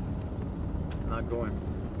 I'm not going.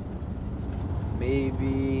 Maybe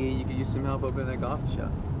you could use some help opening that coffee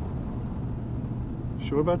shop.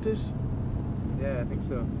 Sure about this? Yeah, I think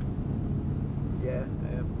so. Yeah,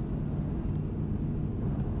 I am.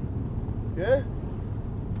 Yeah?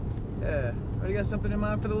 Yeah. Already got something in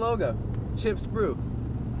mind for the logo. Chips Brew.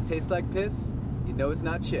 Tastes like piss. You know it's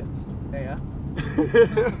not chips. Hey, huh?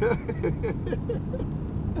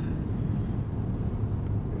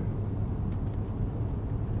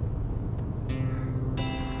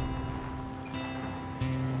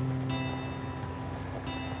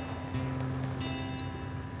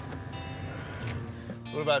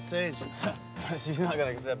 What about Sage? She's not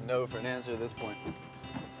gonna accept no for an answer at this point. I'm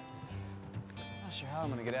not sure how I'm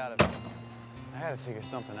gonna get out of it. I gotta figure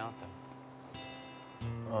something out,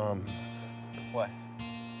 though. What?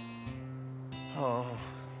 Oh.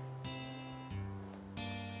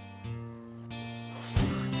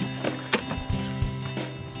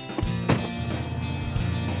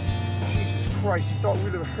 Jesus Christ, you thought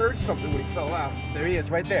we'd have heard something when he fell out. There he is,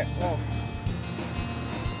 right there. Oh.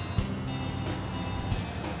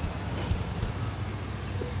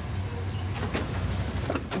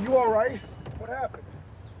 Are you all right? What happened?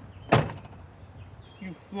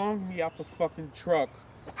 You flung me out the fucking truck.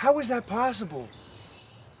 How is that possible?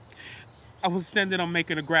 I was standing on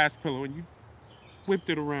making a grass pillow and you whipped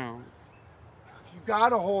it around. You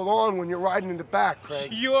gotta hold on when you're riding in the back, Craig.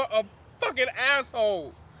 You're a fucking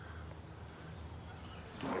asshole.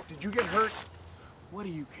 Did you get hurt? What do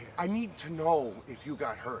you care? I need to know if you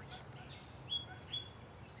got hurt.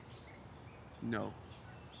 No.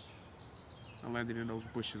 I landed in those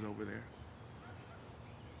bushes over there.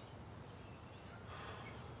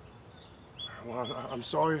 Well, I'm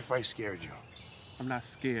sorry if I scared you. I'm not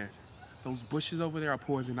scared. Those bushes over there are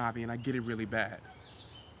poison ivy, and I get it really bad.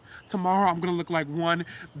 Tomorrow, I'm gonna look like one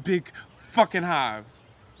big fucking hive.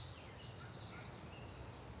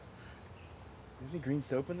 You have any green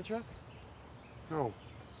soap in the truck? No.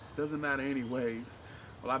 Doesn't matter anyways.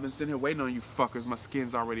 Well, I've been sitting here waiting on you fuckers. My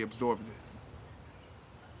skin's already absorbed it.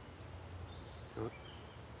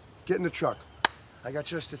 Get in the truck. I got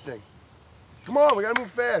just the thing. Come on, we gotta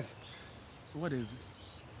move fast. What is it?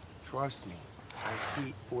 Trust me, I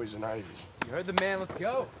hate poison ivy. You heard the man, let's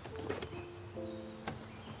go.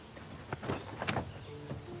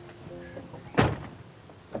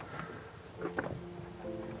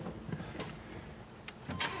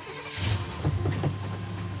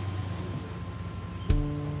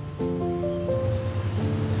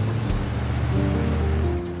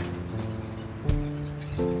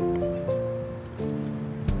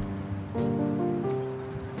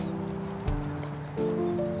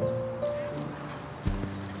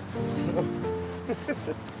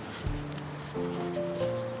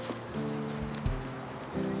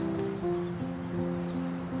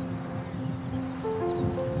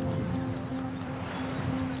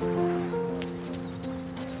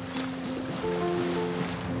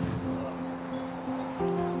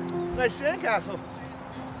 Nice sandcastle.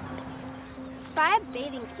 Buy a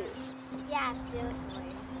bathing suit. Yeah, seriously.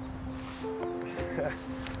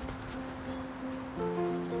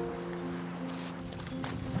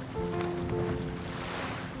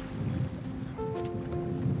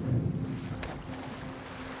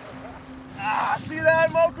 See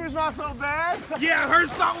that? Mow Crew's not so bad. Yeah, her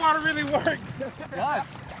saltwater really works. What?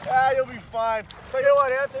 You'll be fine. So you know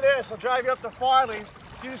what, after this, I'll drive you up to Farley's,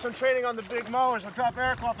 give you some training on the big mowers. I'll drop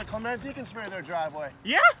Eric off at Clement's. He can spray their driveway.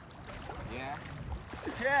 Yeah? Yeah.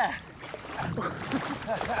 Yeah.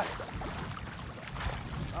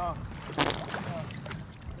 Oh.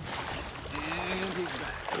 And he's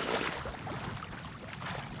back.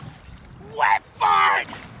 Wet fart!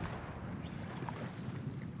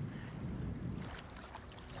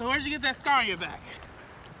 So where'd you get that scar on your back?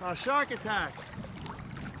 Shark attack.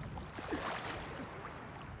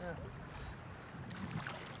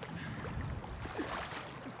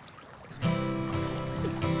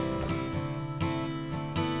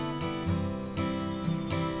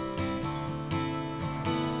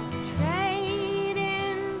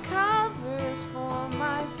 Trading covers for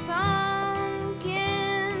my sunken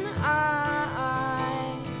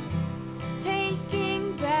eyes,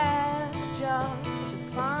 taking baths just to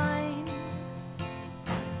find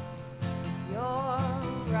you're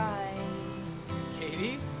right.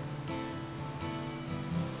 Katie?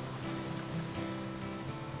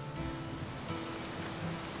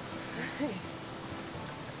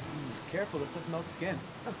 Careful, this stuff melts skin.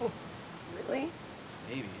 Oh, really?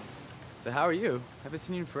 Maybe. So how are you? Haven't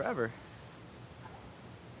seen you in forever.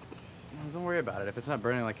 Don't worry about it. If it's not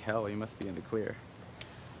burning like hell, you must be in the clear.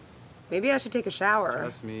 Maybe I should take a shower.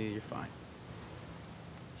 Trust me, you're fine.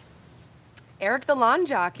 Eric the lawn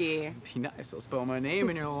jockey. Be nice, I'll spell my name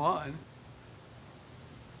in your lawn.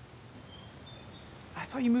 I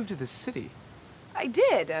thought you moved to the city. I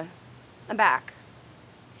did. I'm back.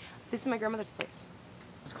 This is my grandmother's place.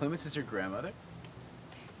 Mrs. Clements is your grandmother?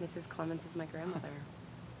 Mrs. Clements is my grandmother.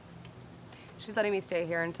 She's letting me stay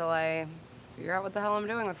here until I figure out what the hell I'm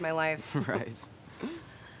doing with my life. Right.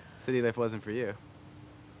 City life wasn't for you.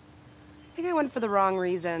 I think I went for the wrong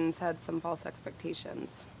reasons, had some false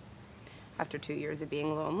expectations. After 2 years of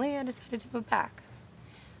being lonely, I decided to move back.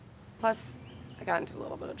 Plus, I got into a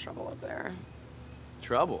little bit of trouble up there.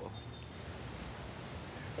 Trouble?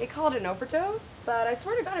 They called it an overdose, but I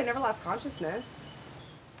swear to God I never lost consciousness.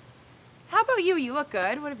 How about you? You look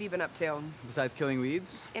good. What have you been up to? Besides killing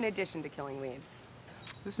weeds? In addition to killing weeds.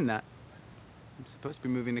 Listen, Nat. I'm supposed to be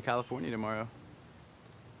moving to California tomorrow.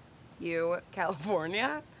 You,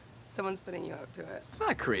 California? Someone's putting you up to it. It's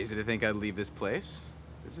not crazy to think I'd leave this place,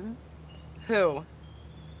 isn't it? Who?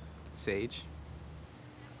 Sage.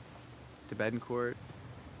 To Bedencourt.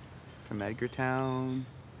 From Edgartown.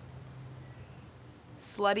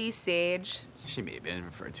 Slutty Sage. She may have been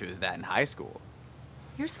referred to as that in high school.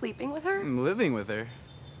 You're sleeping with her? I'm living with her.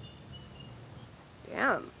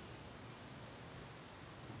 Damn.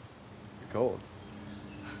 You're cold.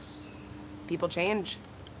 People change.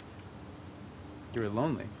 You were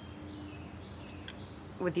lonely.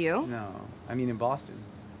 With you? No, I mean in Boston.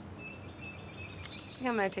 I think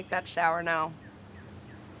I'm gonna take that shower now.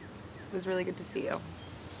 It was really good to see you.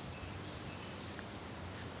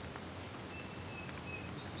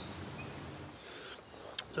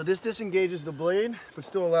 So this disengages the blade, but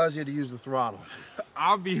still allows you to use the throttle.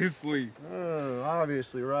 Obviously.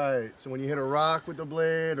 Obviously, right. So when you hit a rock with the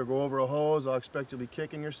blade or go over a hose, I'll expect you'll be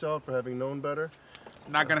kicking yourself for having known better.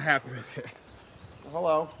 Not gonna happen. Okay.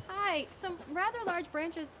 Hello. Hi, some rather large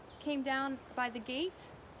branches came down by the gate.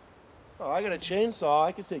 Oh, I got a chainsaw.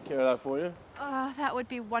 I can take care of that for you. That would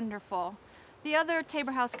be wonderful. The other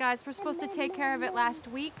Tabor House guys were supposed to take care of it last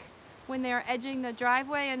week when they were edging the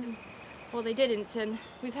driveway, and, well, they didn't, and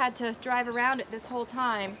we've had to drive around it this whole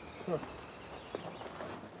time. Huh.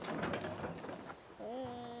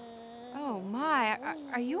 Oh, my.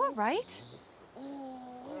 Are you all right?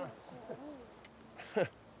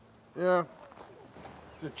 Yeah.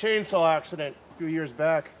 The chainsaw accident a few years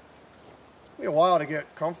back. Took me a while to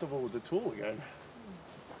get comfortable with the tool again.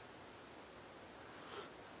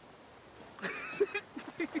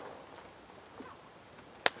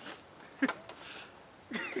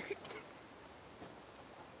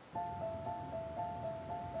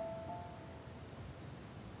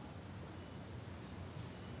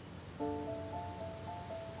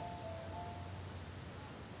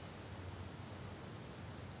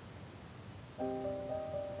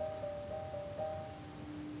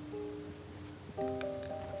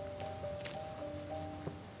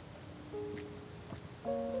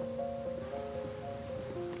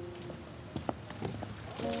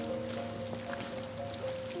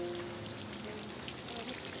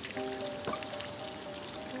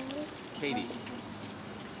 Katie,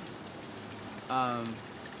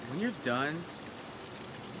 when you're done,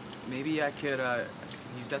 maybe I could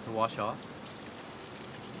use that to wash off.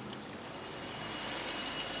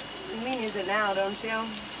 You mean use it now, don't you?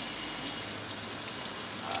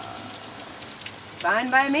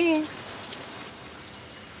 Fine by me.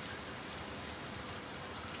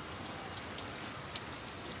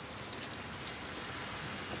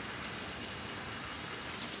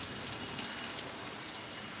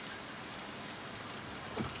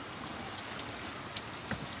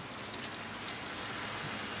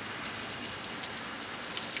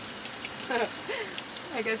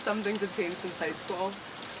 I guess some things have changed since high school.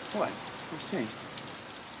 What? What's changed?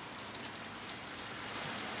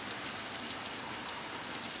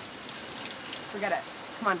 Forget it.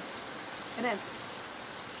 Come on. Get in.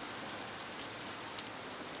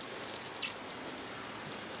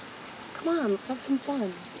 Come on, let's have some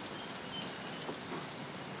fun.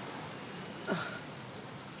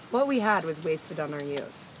 What we had was wasted on our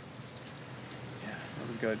youth. Yeah, that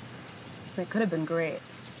was good. It could have been great.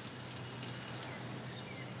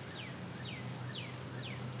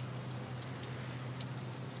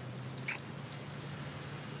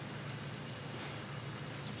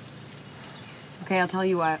 Okay, I'll tell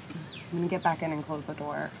you what. I'm gonna get back in and close the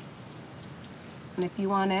door. And if you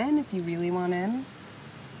want in, if you really want in,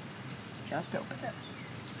 just open it.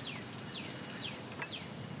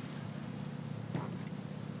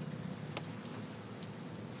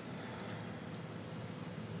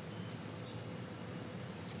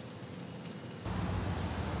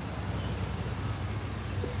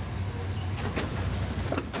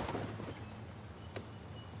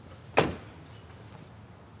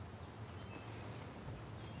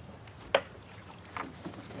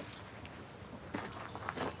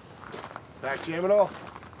 Back jam at all?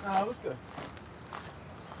 No, it was good.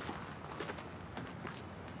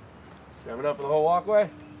 Jamming up for the whole walkway?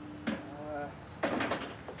 A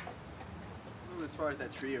little as far as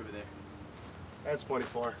that tree over there. That's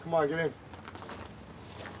 24. Come on, get in.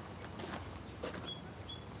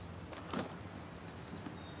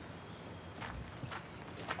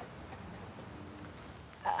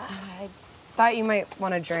 I thought you might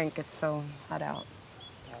want a drink. It's so hot out.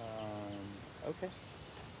 Okay.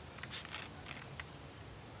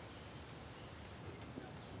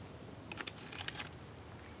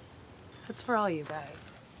 It's for all you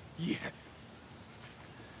guys. Yes.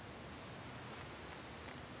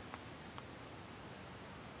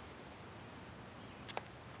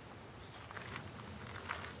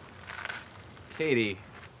 Katie.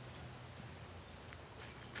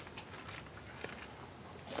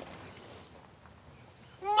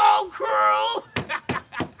 Mow Crew!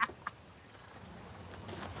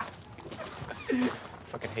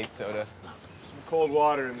 Fucking hate soda. Some cold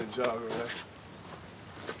water in the jug over there.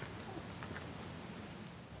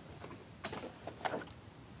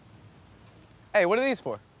 Hey, what are these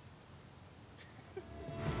for?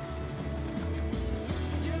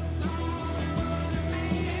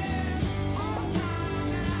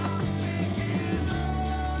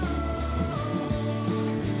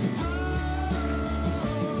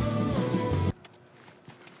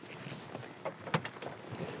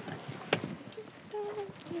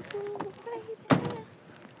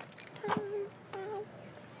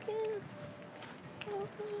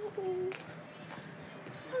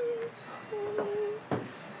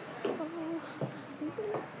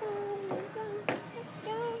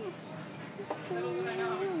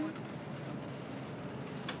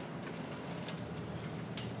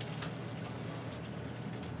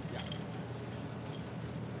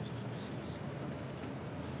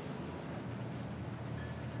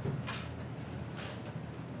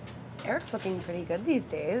 Eric's looking pretty good these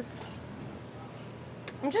days.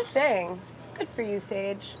 I'm just saying, good for you,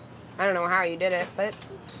 Sage. I don't know how you did it, but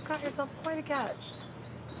you got yourself quite a catch.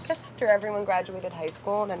 I guess after everyone graduated high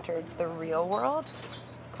school and entered the real world,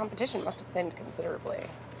 competition must have thinned considerably.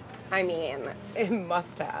 I mean, it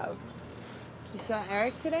must have. You saw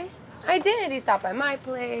Eric today? I did. He stopped by my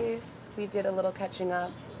place. We did a little catching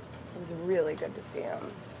up. It was really good to see him.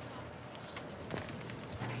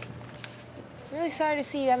 Really sorry to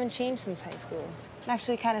see you haven't changed since high school. I'm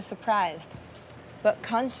actually kind of surprised. But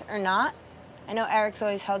cunt or not, I know Eric's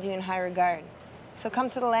always held you in high regard. So come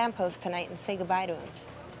to the lamppost tonight and say goodbye to him.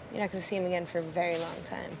 You're not going to see him again for a very long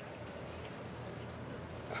time.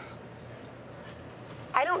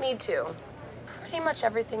 I don't need to. Pretty much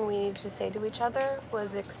everything we needed to say to each other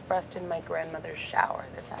was expressed in my grandmother's shower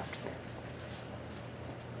this afternoon.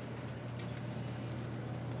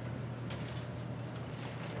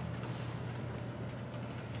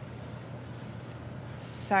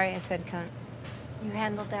 Sorry I said cunt. You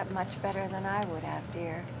handled that much better than I would have,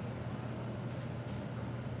 dear.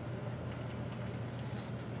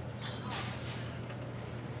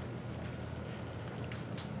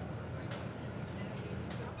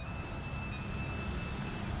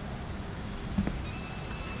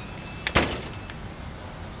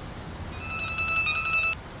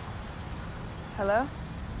 Hello?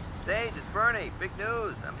 Sage, it's Bernie. Big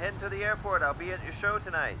news. I'm heading to the airport. I'll be at your show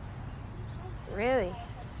tonight. Really?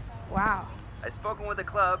 Wow. I've spoken with the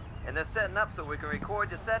club, and they're setting up so we can record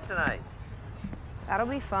your set tonight. That'll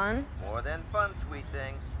be fun. More than fun, sweet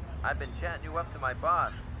thing. I've been chatting you up to my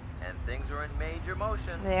boss, and things are in major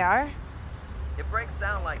motion. They are? It breaks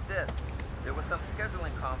down like this. There was some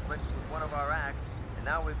scheduling conflicts with one of our acts, and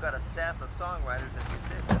now we've got a staff of songwriters and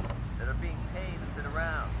musicians that are being paid to sit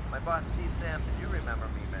around. My boss, Steve Sampson, you remember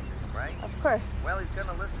me mentioning him, right? Of course. Well, he's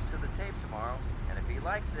gonna listen to the tape tomorrow, and if he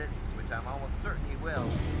likes it, which I'm almost certain he will,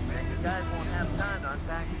 then you guys won't have time to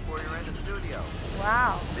unpack before you're in the studio.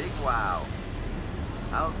 Wow. Big wow.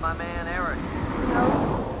 How's my man Eric?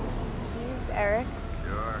 No. He's Eric.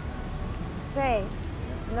 Sure. Say,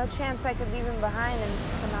 no chance I could leave him behind and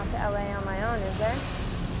come out to LA on my own, is there?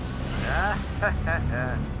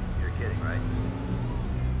 You're kidding, right?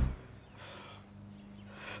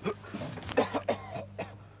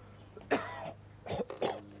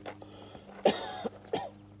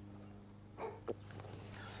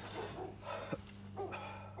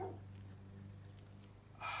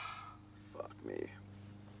 Fuck me.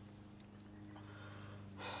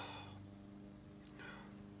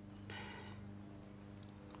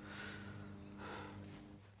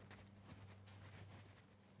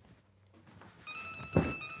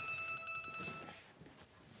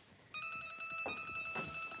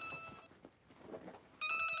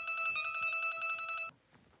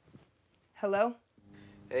 Hello?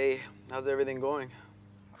 Hey, how's everything going?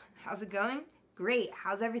 How's it going? Great.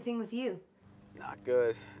 How's everything with you? Not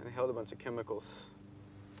good. I inhaled a bunch of chemicals.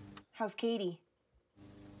 How's Katie?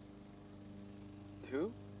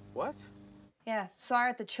 Who? What? Yeah, saw her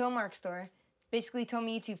at the Chillmark store. Basically told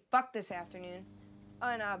me to fuck this afternoon. Oh,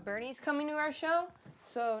 and Bernie's coming to our show,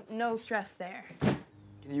 so no stress there.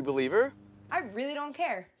 Can you believe her? I really don't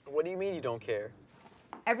care. What do you mean you don't care?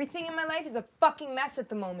 Everything in my life is a fucking mess at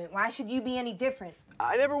the moment. Why should you be any different?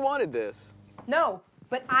 I never wanted this. No,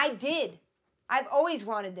 but I did. I've always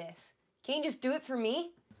wanted this. Can't you just do it for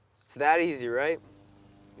me? It's that easy, right?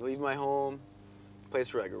 You leave my home, the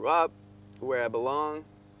place where I grew up, where I belong.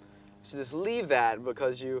 So just leave that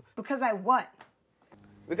because you... Because I what?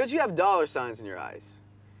 Because you have dollar signs in your eyes.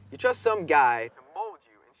 You trust some guy to mold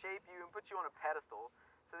you and shape you and put you on a pedestal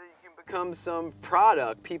so that you can become some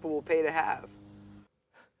product people will pay to have.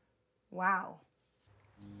 Wow.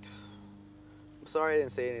 I'm sorry I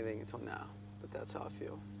didn't say anything until now, but that's how I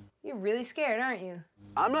feel. You're really scared, aren't you?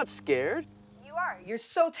 I'm not scared. You are. You're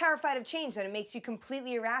so terrified of change that it makes you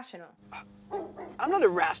completely irrational. I'm not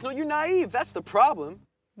irrational. You're naive. That's the problem.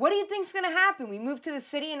 What do you think's gonna happen? We move to the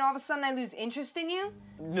city and all of a sudden I lose interest in you?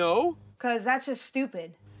 No. Cause that's just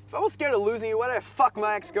stupid. If I was scared of losing you, why did I fuck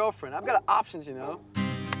my ex-girlfriend? I've got options, you know.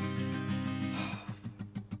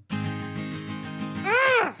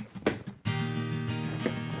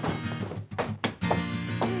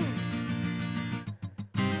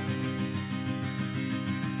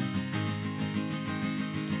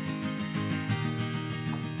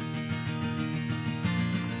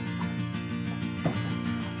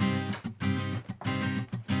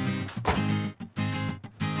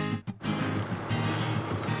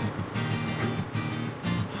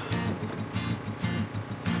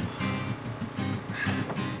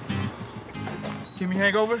 Kimmy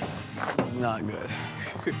hangover? It's not good.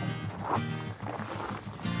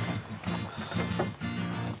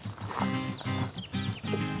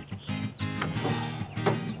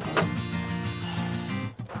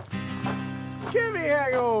 Kimmy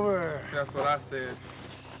hangover. That's what I said.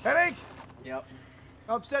 Headache? Yep.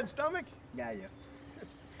 Upset stomach? Yeah.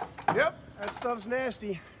 Yep, that stuff's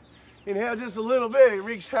nasty. Inhale just a little bit, it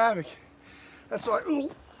wreaks havoc. That's why,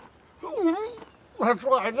 that's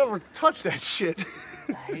why I never touch that shit.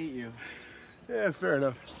 I hate you. Yeah, fair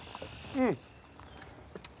enough.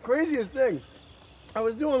 Craziest thing, I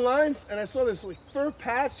was doing lines and I saw this like fur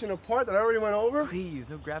patch in a part that I already went over. Please,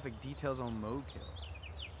 no graphic details on Mow Kill.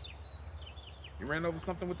 You ran over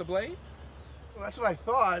something with the blade? Well, that's what I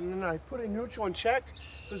thought, and then I put it in neutral and checked.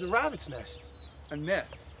 It was a rabbit's nest. A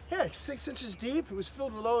nest? Yeah, like 6 inches deep. It was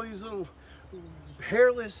filled with all these little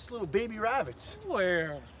hairless little baby rabbits.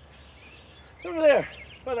 Where? Over there,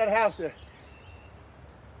 by that house there.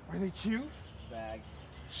 Are they cute? Bag.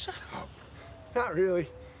 Shut up. Not really.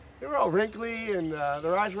 They were all wrinkly and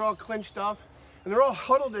their eyes were all clenched up. And they're all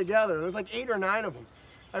huddled together. There was like 8 or 9 of them.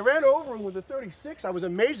 I ran over them with a 36. I was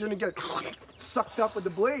amazed they didn't get sucked up with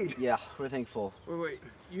the blade. Yeah, we're thankful. Wait.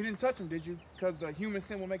 You didn't touch them, did you? Because the human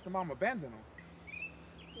sin will make the mom abandon them.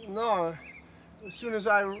 No. As soon as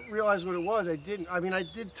I realized what it was, I didn't. I mean, I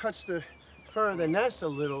did touch the fur of the nest a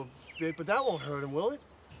little bit, but that won't hurt them, will it?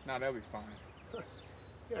 No, they'll be fine.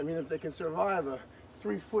 Yeah, I mean, if they can survive a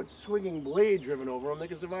 3-foot swinging blade driven over them, they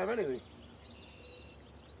can survive anything.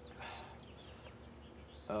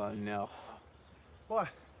 No. What?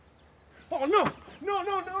 Oh, no! No,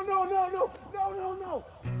 no, no, no, no, no! No, no, no!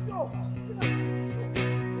 No!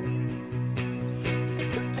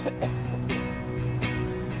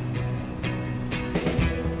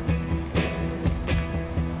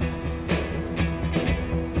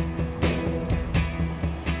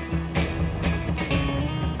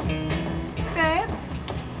 Babe?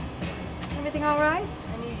 Everything all right?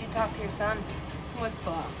 I need you to talk to your son. What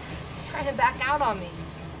for? He's trying to back out on me.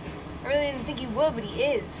 I really didn't think he would, but he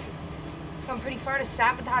is. He's gone pretty far to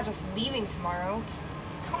sabotage us leaving tomorrow.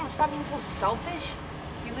 Tell him to stop being so selfish.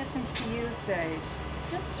 He listens to you, Sage.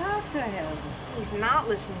 Just talk to him. He's not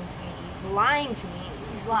listening to me. He's lying to me.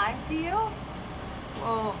 He's lying to you?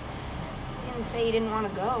 Well, he didn't say he didn't want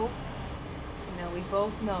to go. You know, we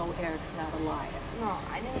both know Eric's not a liar. No,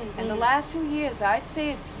 I didn't. And the last 2 years, I'd say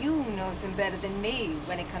it's you who knows him better than me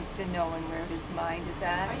when it comes to knowing where his mind is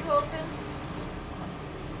at. Are you open?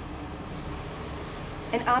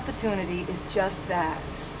 An opportunity is just that.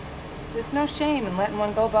 There's no shame in letting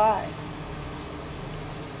one go by.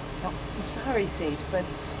 Oh, I'm sorry, Sage, but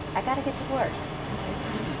I gotta get to work.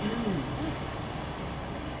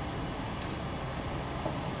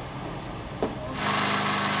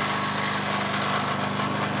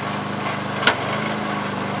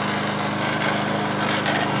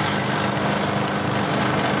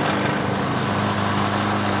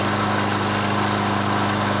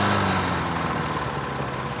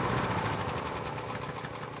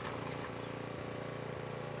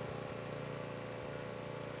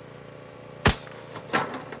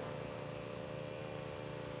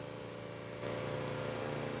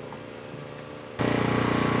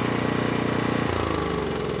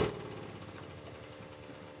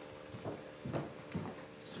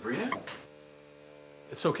 Zorinah?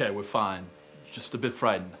 It's okay, we're fine. Just a bit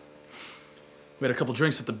frightened. We had a couple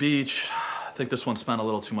drinks at the beach. I think this one spent a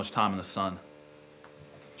little too much time in the sun.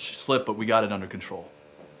 She slipped, but we got it under control.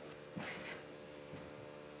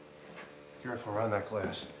 Careful around that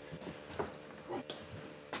glass.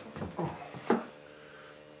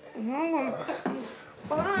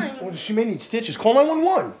 Fine. Well, she may need stitches. Call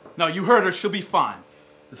 911. No, you heard her. She'll be fine.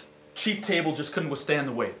 This cheap table just couldn't withstand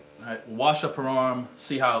the weight. All right, we'll wash up her arm,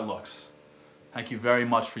 see how it looks. Thank you very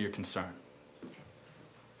much for your concern.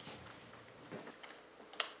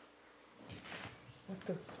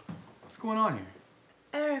 What's going on here?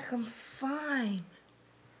 Eric, I'm fine.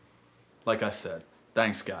 Like I said,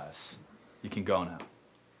 thanks, guys. You can go now.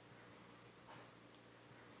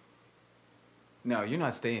 No, you're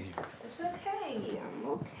not staying here. It's okay. I'm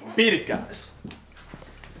okay. Beat it, guys.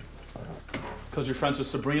 Because you're friends with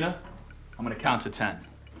Sabrina, I'm gonna count to 10.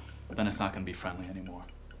 Then it's not gonna be friendly anymore.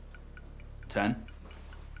 10,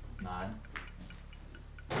 9,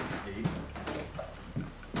 8,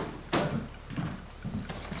 7,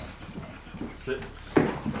 6.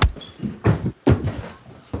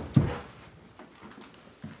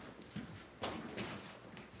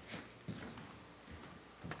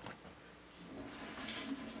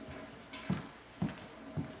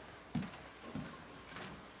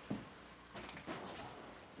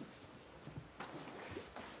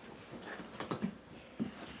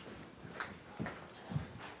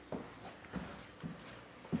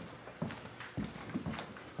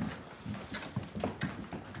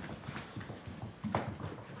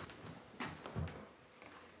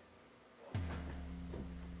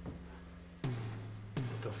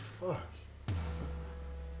 Fuck.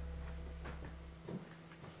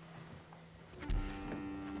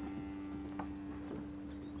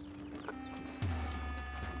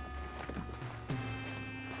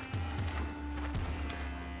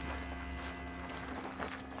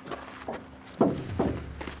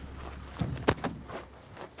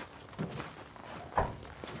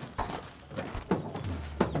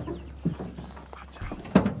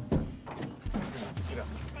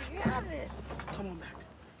 Come on back.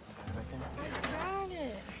 I got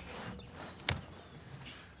it.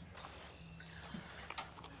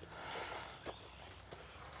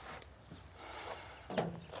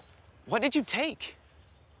 What did you take?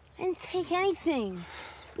 I didn't take anything.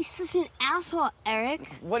 You're such an asshole, Eric.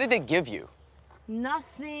 What did they give you?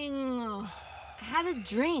 Nothing. I had a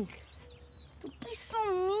drink. Don't be so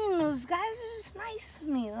mean. Those guys are just nice to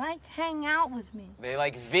me. They like hang out with me. They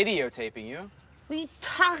like videotaping you. What are you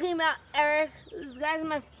talking about, Eric? Those guys are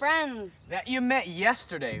my friends. That you met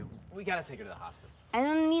yesterday. We gotta take her to the hospital. I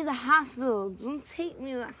don't need the hospital. Don't take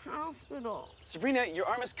me to the hospital. Zorinah, your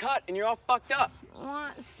arm is cut and you're all fucked up. I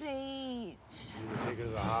want Sage. We can take her to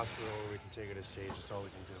the hospital or we can take her to Sage. That's all we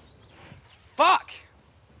can do. Fuck!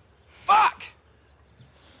 Fuck!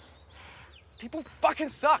 People fucking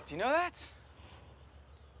suck. Do you know that?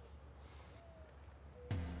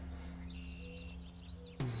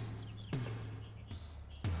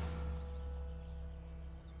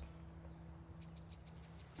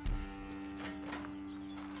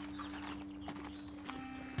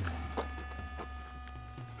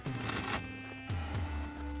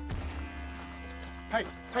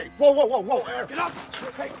 Hey, whoa, Eric. Get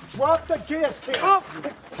off! Hey, drop the gas can. Get off!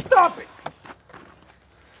 Stop it!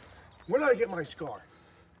 Where did I get my scar?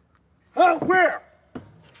 Huh? Where?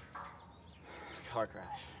 Car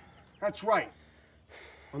crash. That's right.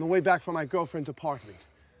 On the way back from my girlfriend's apartment.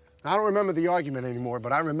 I don't remember the argument anymore,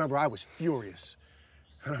 but I remember I was furious.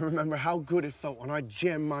 And I remember how good it felt when I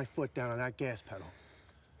jammed my foot down on that gas pedal.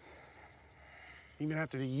 Even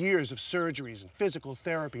after the years of surgeries and physical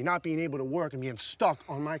therapy, not being able to work and being stuck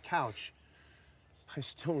on my couch, I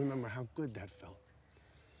still remember how good that felt.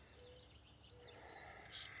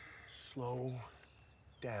 Slow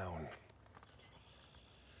down.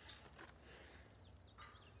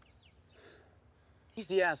 He's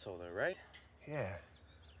the asshole though, right? Yeah.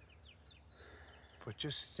 But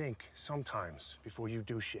just think sometimes before you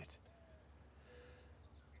do shit.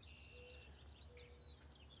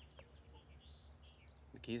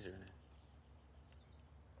 The keys are in it.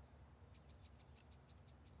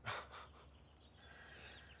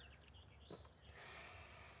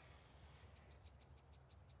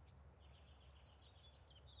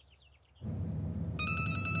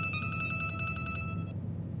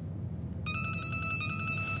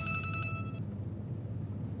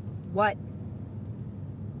 What?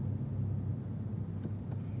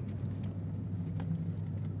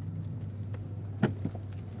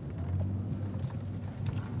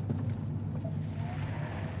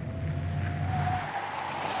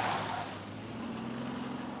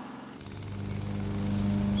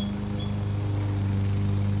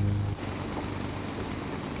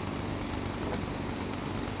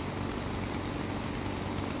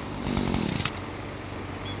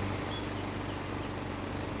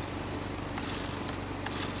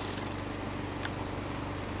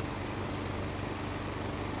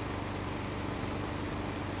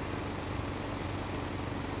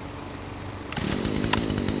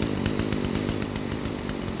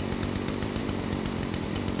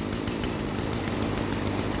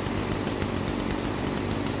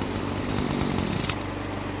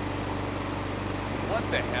 What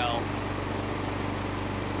the hell?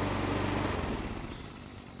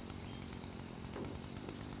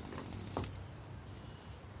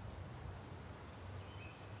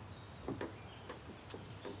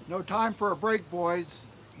 No time for a break, boys.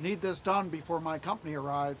 Need this done before my company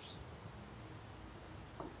arrives.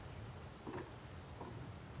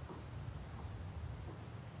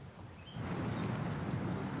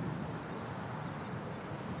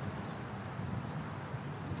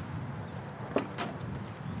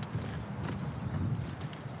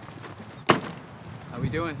 How we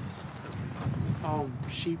doing?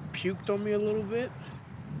 She puked on me a little bit.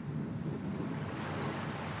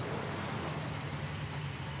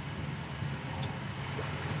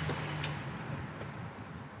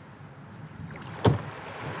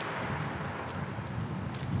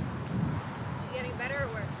 She getting better or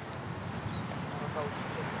worse?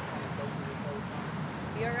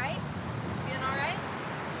 You all right? Feeling all right?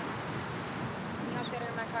 Can you help get her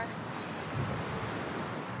in my car?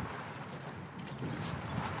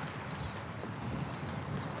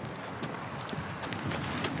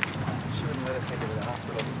 let us take her to the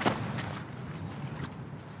hospital.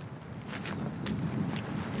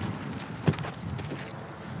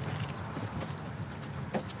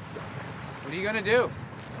 What are you gonna do?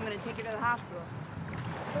 I'm gonna take her to the hospital.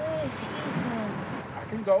 I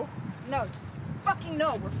can go. No, just fucking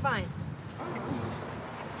no, we're fine.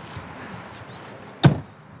 Do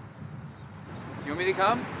you want me to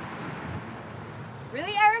come?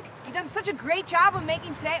 Really, Eric? You've done such a great job of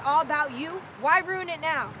making today all about you. Why ruin it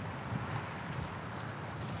now?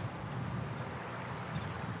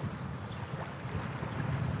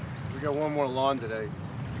 We got one more lawn today.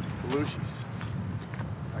 Belushi's.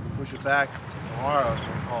 I can push it back tomorrow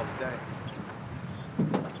and call it a day.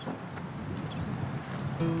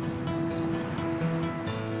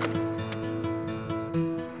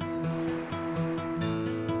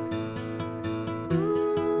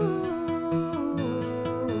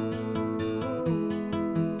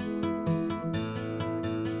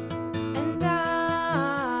 And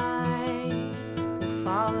I will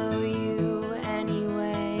follow you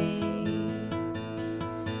anyway,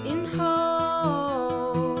 in hopes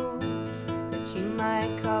that you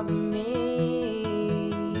might cover me.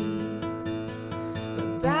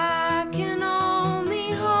 But back can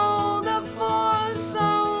only hold up for so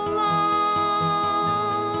long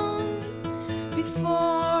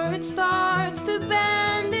before it starts to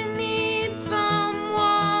bend and need someone.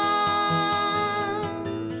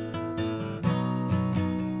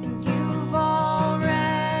 And you've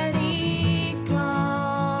already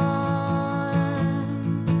gone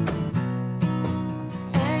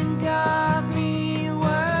and got me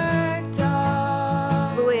worked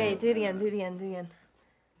up. But wait, do it again, do it again, do it again.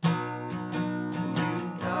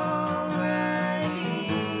 Already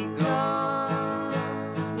gone.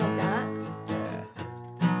 Something like that.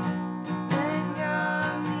 And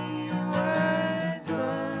got me worked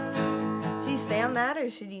up. Should you stay on that or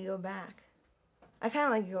should you go back? I kind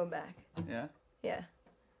of like you going back. Yeah? Yeah.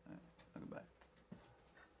 I'll go back.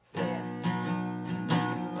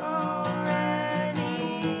 Already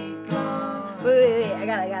gone. Wait, I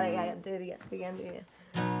got it. Do it again. Do it again.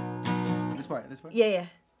 This part, this part? Yeah, yeah.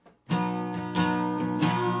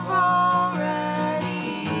 You've already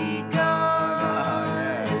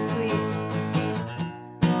gone. It's sweet.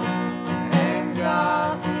 And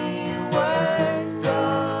got me worked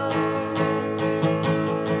up.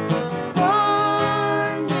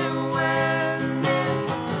 Wonder when this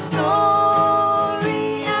story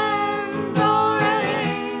ends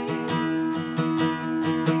already.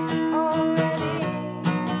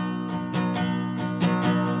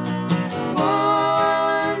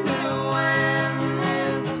 Wonder when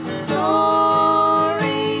this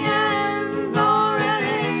story ends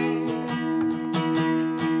already.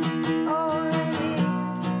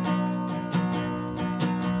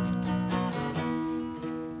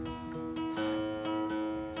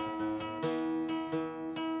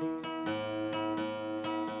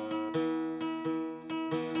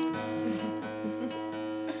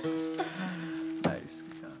 Nice,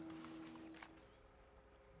 good job.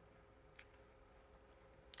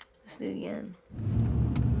 Let's do it again.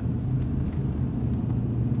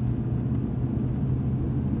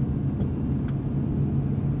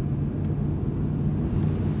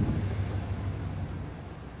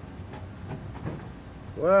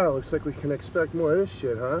 Well, looks like we can expect more of this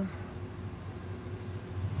shit, huh?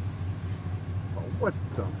 Oh, what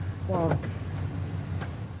the fuck?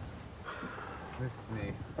 This is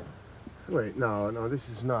me. Wait, no, this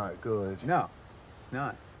is not good. No, it's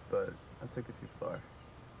not, but I took it too far.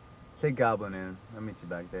 Take Goblin in. I'll meet you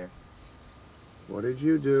back there. What did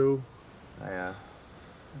you do? I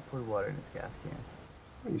poured water in his gas cans.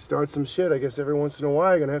 You start some shit, I guess every once in a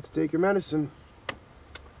while you're gonna have to take your medicine.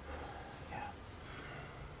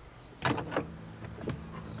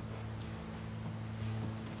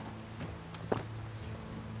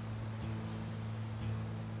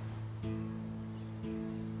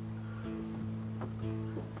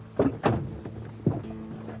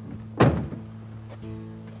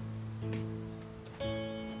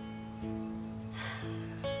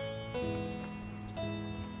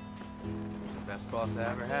 Best boss I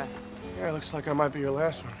ever had. Yeah, looks like I might be your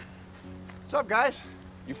last one. What's up, guys?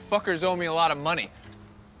 You fuckers owe me a lot of money.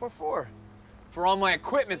 What for? For all my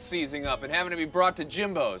equipment seizing up and having to be brought to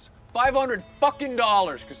Jimbo's. $500 fucking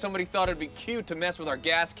because somebody thought it'd be cute to mess with our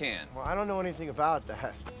gas can. Well, I don't know anything about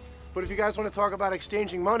that. But if you guys want to talk about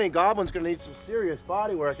exchanging money, Goblin's gonna need some serious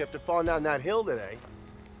body work after falling down that hill today.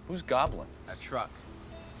 Who's Goblin? That truck.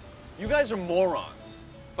 You guys are morons.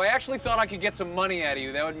 If I actually thought I could get some money out of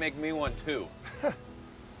you, that would make me one too.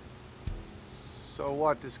 So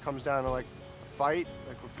what, this comes down to like a fight?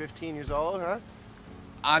 Like we're 15 years old, huh?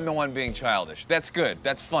 I'm the one being childish. That's good.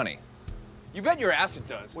 That's funny. You bet your ass it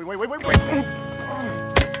does. Wait. You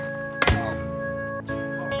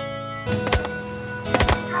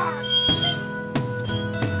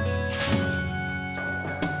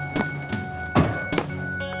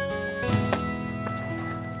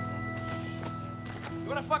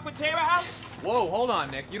wanna fuck with Taylor House? Whoa, hold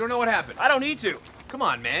on, Nick. You don't know what happened. I don't need to. Come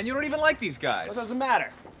on, man. You don't even like these guys. What doesn't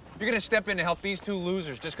matter? You're gonna step in to help these two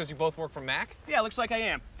losers just because you both work for Mac? Yeah, looks like I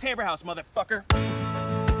am. Tabor House, motherfucker.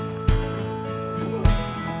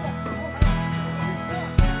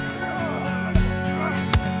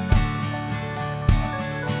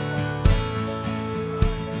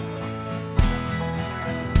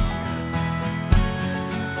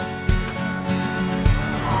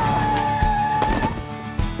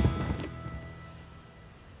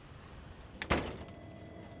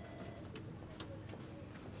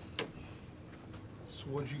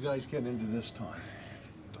 What'd you guys get into this time?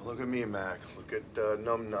 Don't look at me, Mac. Look at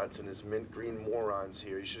Numbnuts and his mint green morons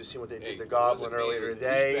here. You should have seen what they did to Goblin earlier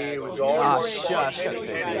today. It was all shush. the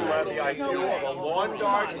IQ of a lawn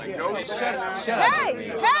dart. Shut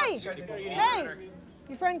Hey!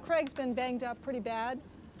 Your friend Craig's been banged up pretty bad,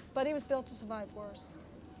 but he was built to survive worse.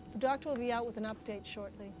 The doctor will be out with an update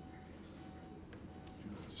shortly.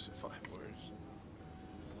 To survive worse.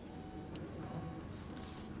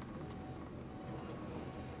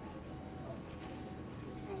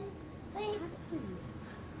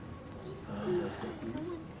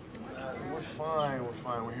 We're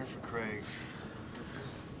fine. We're here for Craig.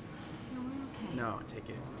 No, take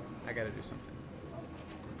it. I gotta do something.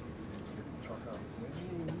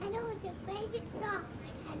 I know it's your favorite song.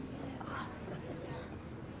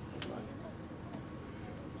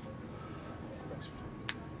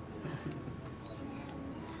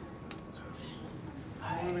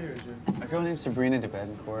 A girl named Sabrina to bed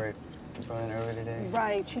in court. I brought in earlier today.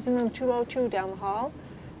 Right, she's in room 202 down the hall.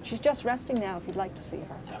 She's just resting now if you'd like to see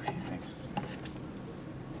her. Okay, thanks.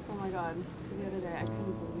 Oh my God, so the other day, I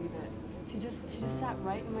couldn't believe it. She just sat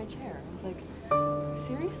right in my chair. I was like,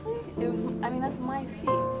 seriously? It was, I mean, that's my seat.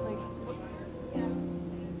 Like, what?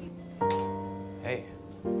 Hey.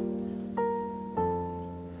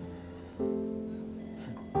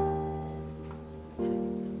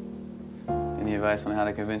 Any advice on how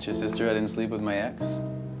to convince your sister I didn't sleep with my ex?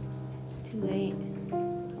 It's too late.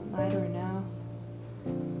 Don't lie to her now.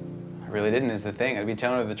 I really didn't is the thing. I'd be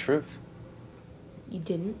telling her the truth. You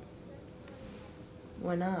didn't?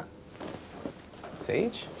 Why not?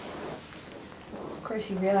 Sage? Of course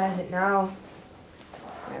you realize it now.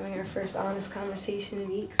 We're having our first honest conversation in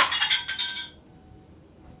weeks.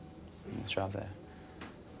 Let's drop that.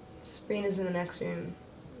 Sabrina's in the next room.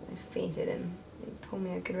 I fainted and they told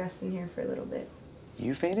me I could rest in here for a little bit.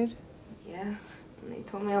 You fainted? Yeah, and they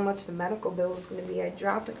told me how much the medical bill was going to be. I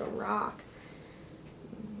dropped like a rock.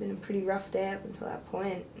 It's been a pretty rough day up until that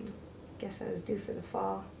point. Guess I was due for the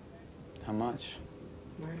fall. How much?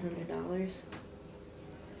 $900.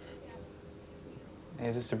 Hey,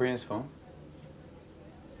 is this Sabrina's phone?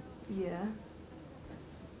 Yeah.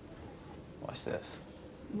 Watch this.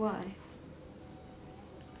 Why?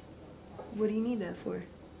 What do you need that for?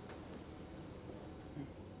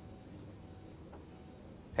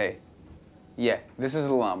 Hey. Yeah, this is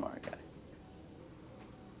the lawnmower guy.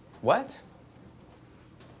 What?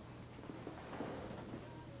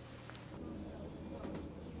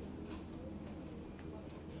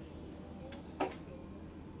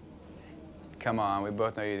 Come on, we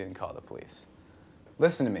both know you didn't call the police.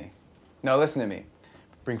 Listen to me. No, listen to me.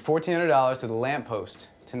 Bring $1,400 to the lamppost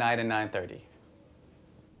tonight at 9:30.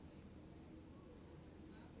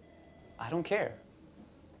 I don't care.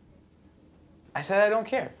 I said I don't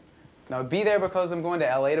care. Now be there because I'm going to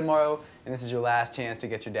LA tomorrow and this is your last chance to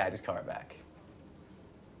get your daddy's car back.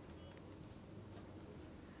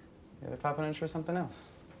 The other $500 for something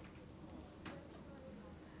else.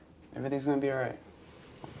 Everything's gonna be all right.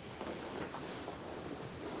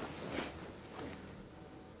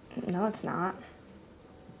 No, it's not.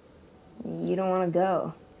 You don't want to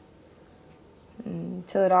go.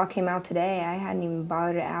 Until it all came out today, I hadn't even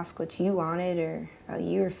bothered to ask what you wanted or how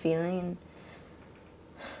you were feeling.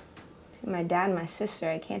 And my dad and my sister,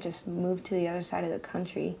 I can't just move to the other side of the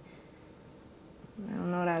country. I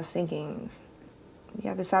don't know what I was thinking. We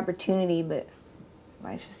got this opportunity, but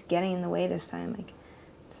life's just getting in the way this time. Like,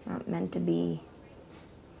 it's not meant to be.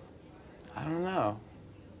 I don't know.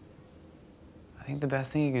 I think the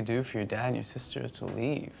best thing you could do for your dad and your sister is to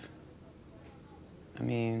leave. I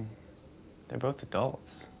mean, they're both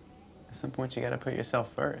adults. At some point, you gotta put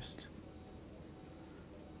yourself first.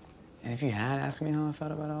 And if you had asked me how I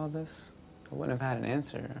felt about all this, I wouldn't have had an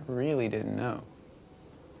answer. I really didn't know.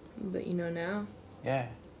 But you know now? Yeah.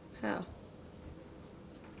 How?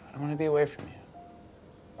 I don't want to be away from you.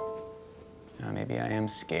 Maybe I am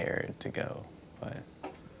scared to go, but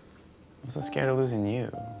I'm also scared of losing you.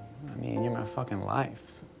 I mean, you're my fucking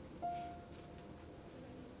life.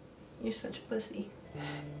 You're such a pussy.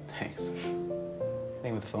 Thanks. I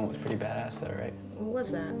think with the phone was pretty badass though, right? What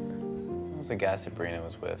was that? It was the guy Sabrina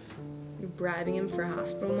was with. You're bribing him for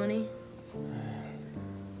hospital money? I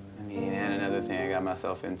mean, and another thing I got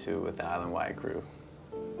myself into with the Island-wide crew.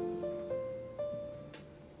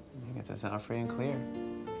 You get this out free and clear.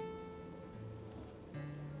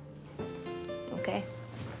 Okay.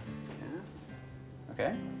 Yeah?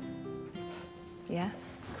 Okay? Yeah?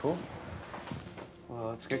 Cool. Well,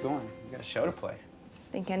 let's get going. We got a show to play.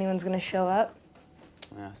 Think anyone's gonna show up?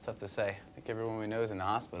 Yeah, it's tough to say. I think everyone we know is in the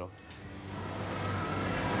hospital.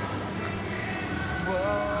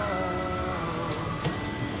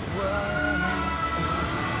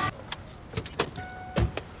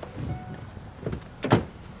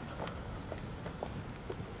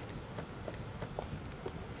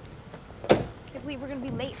 Can't believe we're gonna be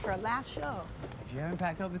late for our last show. If you haven't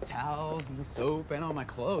packed up the towels and the soap and all my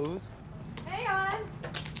clothes. Hey, hon.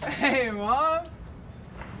 Hey, Mom!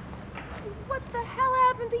 What the hell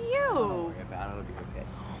happened to you? Don't worry about it. It'll be okay.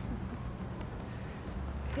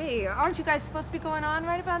 Hey, aren't you guys supposed to be going on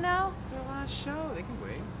right about now? It's our last show. They can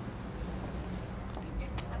wait.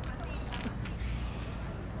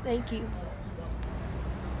 Thank you. You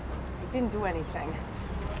didn't do anything.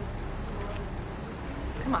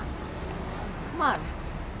 Come on. Come on.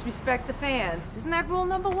 Respect the fans. Isn't that rule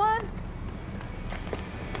number 1?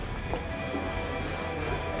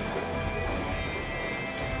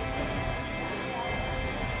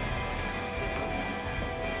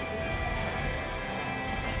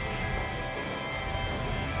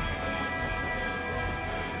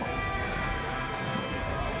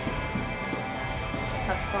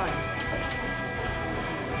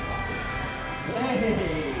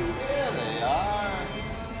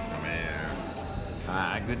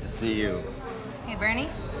 Good to see you. Hey, Bernie.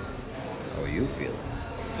 How are you feeling?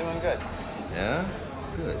 Doing good. Yeah?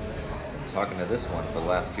 Good. Talking to this one for the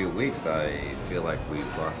last few weeks, I feel like we've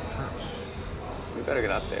lost touch. We better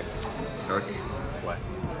get up there. Dork, What?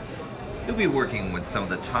 you'll be working with some of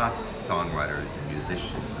the top songwriters and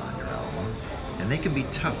musicians on your album, and they can be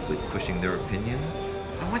tough with pushing their opinion.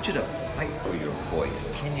 I want you to fight for your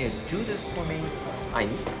voice. Can you do this for me?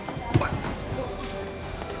 What?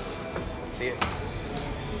 See it.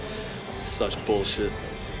 This is such bullshit.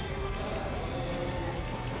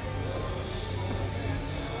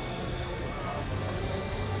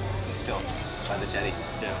 You still by the jetty?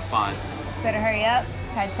 Yeah, fine. Better hurry up.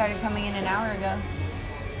 Tide started coming in an hour ago.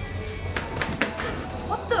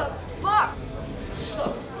 What the fuck?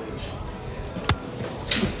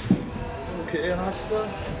 Okay, hot stuff?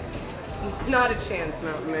 Not a chance,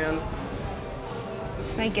 Mountain Man.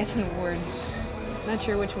 This night gets an award. Not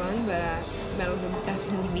sure which one, but medals will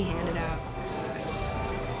definitely be handed out.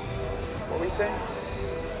 What were you saying?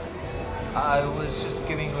 I was just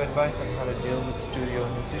giving you advice on how to deal with studio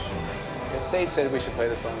musicians. Say said we should play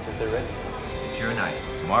the songs as they're written. It's your night.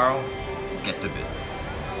 Tomorrow, get to business.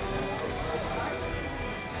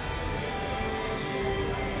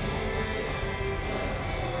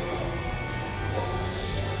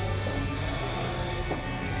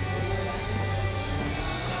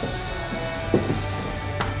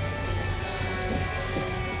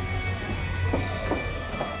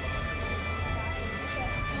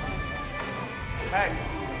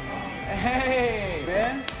 Hey,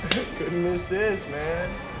 man. Couldn't miss this, man.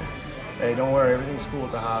 Hey, don't worry, everything's cool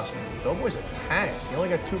at the hospital. Doughboy's a tank. He only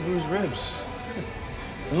got 2 bruised ribs.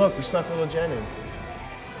 And look, we snuck little Jen in.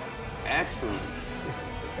 Excellent.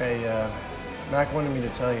 Hey, Mac wanted me to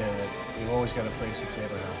tell you that you've always got a place at Taylor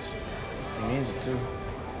House. He means it, too.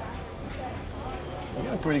 You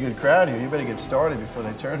got a pretty good crowd here. You better get started before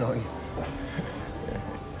they turn on you.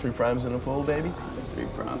 3 primes in a pool, baby? 3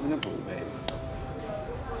 primes in a pool, baby.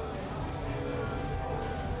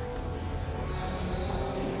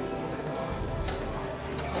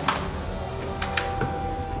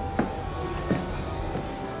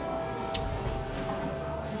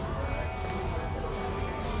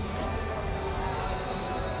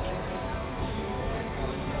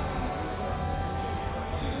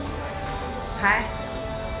 Hi.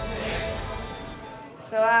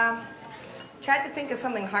 So, tried to think of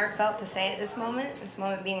something heartfelt to say at this moment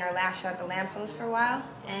being our last shot at the lamppost for a while,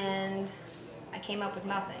 and I came up with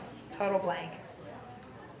nothing. Total blank.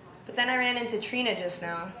 But then I ran into Trina just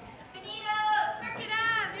now. Benito, suck it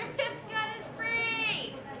up! Your 5th gun is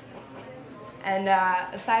free! And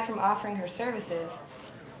aside from offering her services,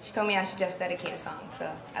 she She told me I should just dedicate a song,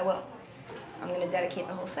 so I will. I'm gonna dedicate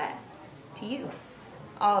the whole set to you,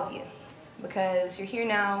 all of you, because you're here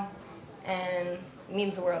now and it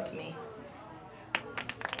means the world to me.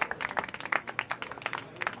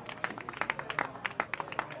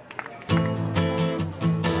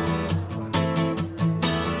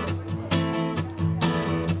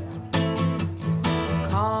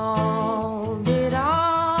 Called it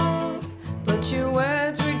off, but your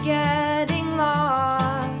words were getting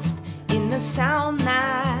lost in the sound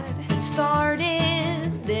that had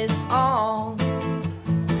started this all.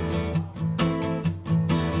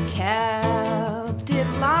 Kept it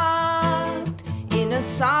locked in a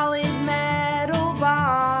solid metal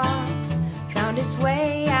box, found its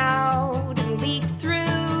way out and leaked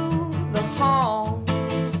through the halls.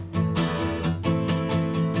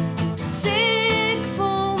 Sick,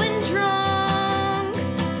 full and drunk,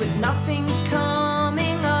 but nothing's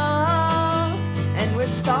coming up, and we're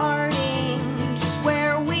starting just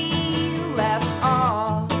where we left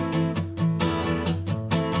off.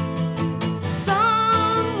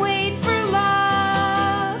 Some wait for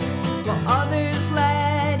luck, while others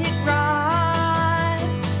let it rot.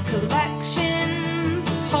 Collections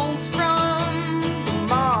of holes from the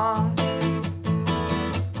moths.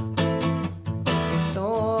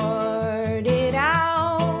 Sorted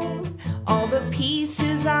out all the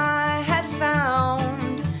pieces I had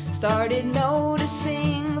found. Started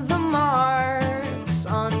noticing the marks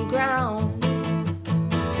on ground.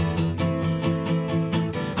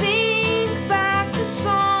 Think back to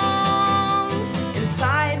songs and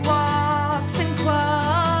sidewalks and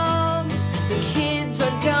clubs. The kids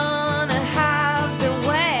are gonna have their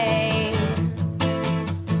way.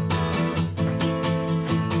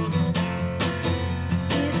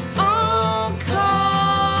 It's all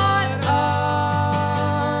caught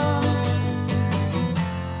up.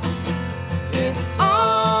 It's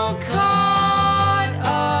all caught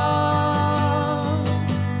up.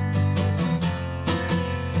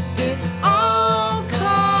 It's all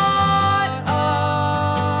caught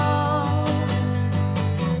up.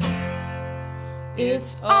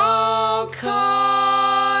 It's all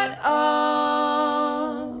caught up.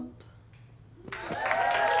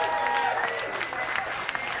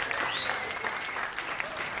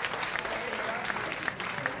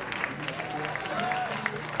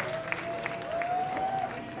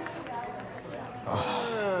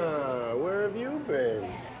 Where have you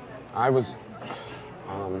been? I was,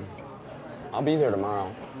 I'll be there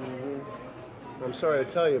tomorrow. I'm sorry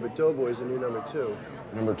to tell you, but Doughboy's the new number 2.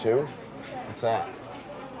 Number 2? What's that?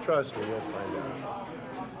 Trust me, you'll find out.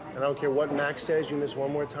 And I don't care what Max says, you miss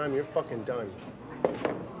one more time, you're fucking done.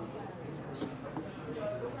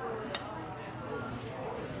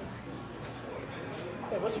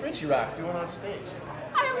 Hey, what's Richie Rock doing on stage?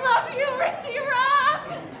 I love you, Richie Rock!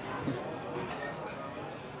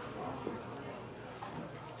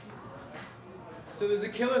 So there's a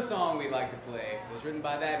killer song we'd like to play. It was written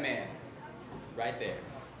by that man, right there.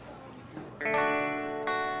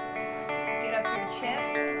 Get up your chip.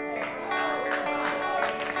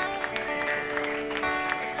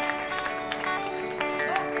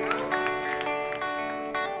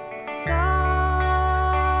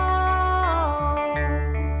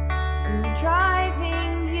 I'm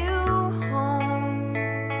driving you home,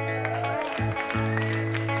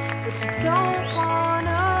 but you don't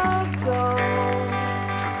wanna go.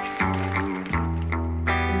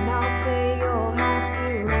 And I'll say you'll have to.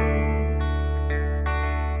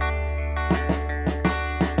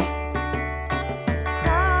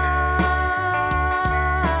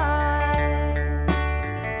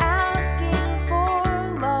 Asking for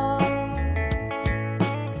love,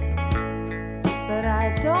 but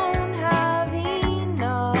I don't have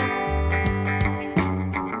enough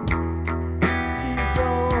to go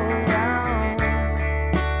around.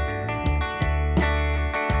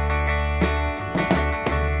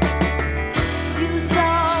 You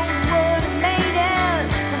thought we would have made it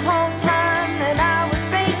the whole time that I was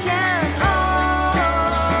faking.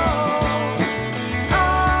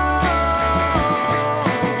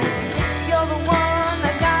 You're the one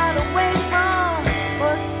I got away from,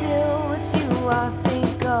 but still it's you I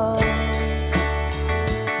think of.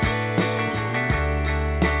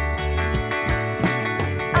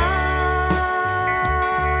 I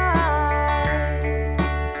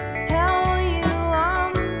tell you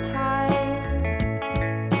I'm tired,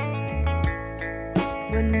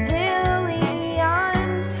 when really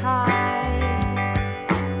I'm tied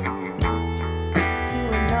to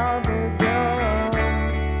another girl.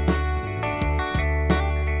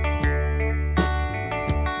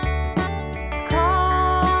 Call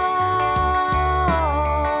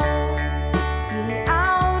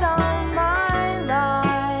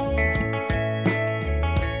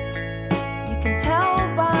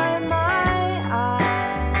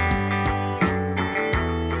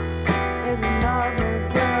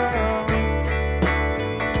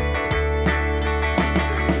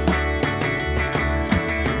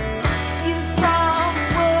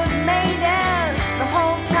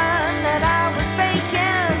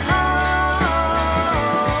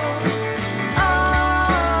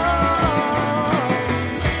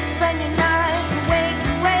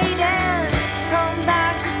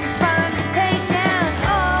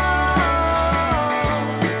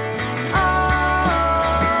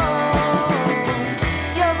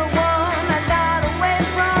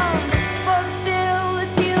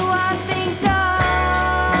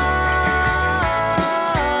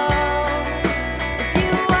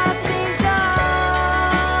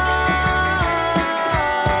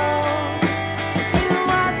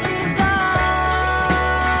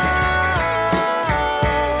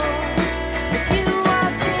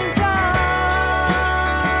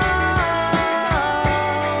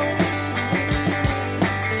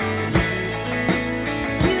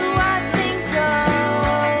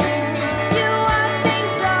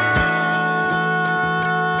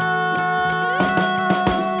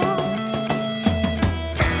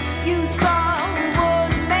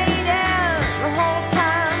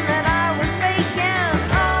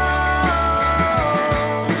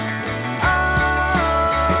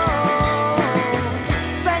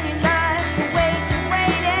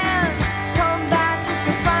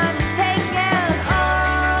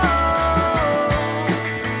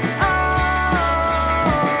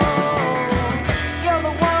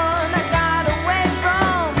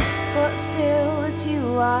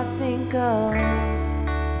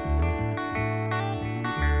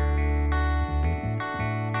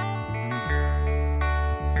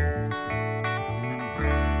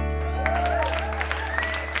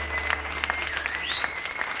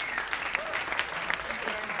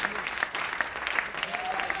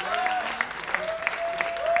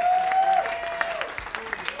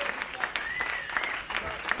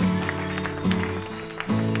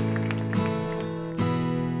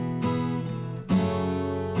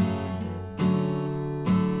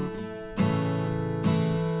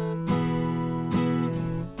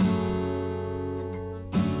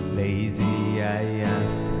lazy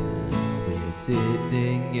afternoon. We're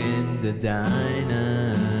sitting in the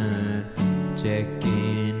diner,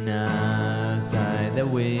 checking outside the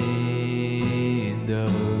window,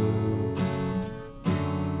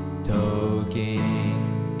 talking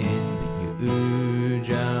in the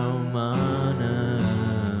usual manner.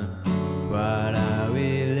 What are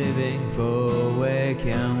we living for? Where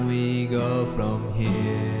can we go from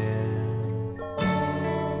here?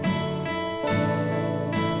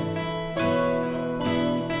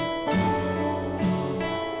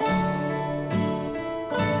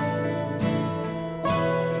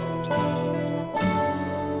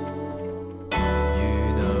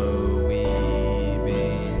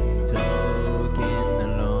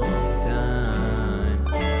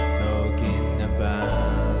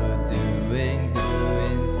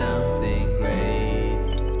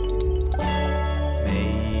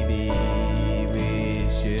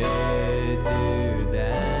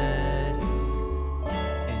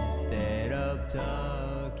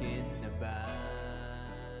 Talking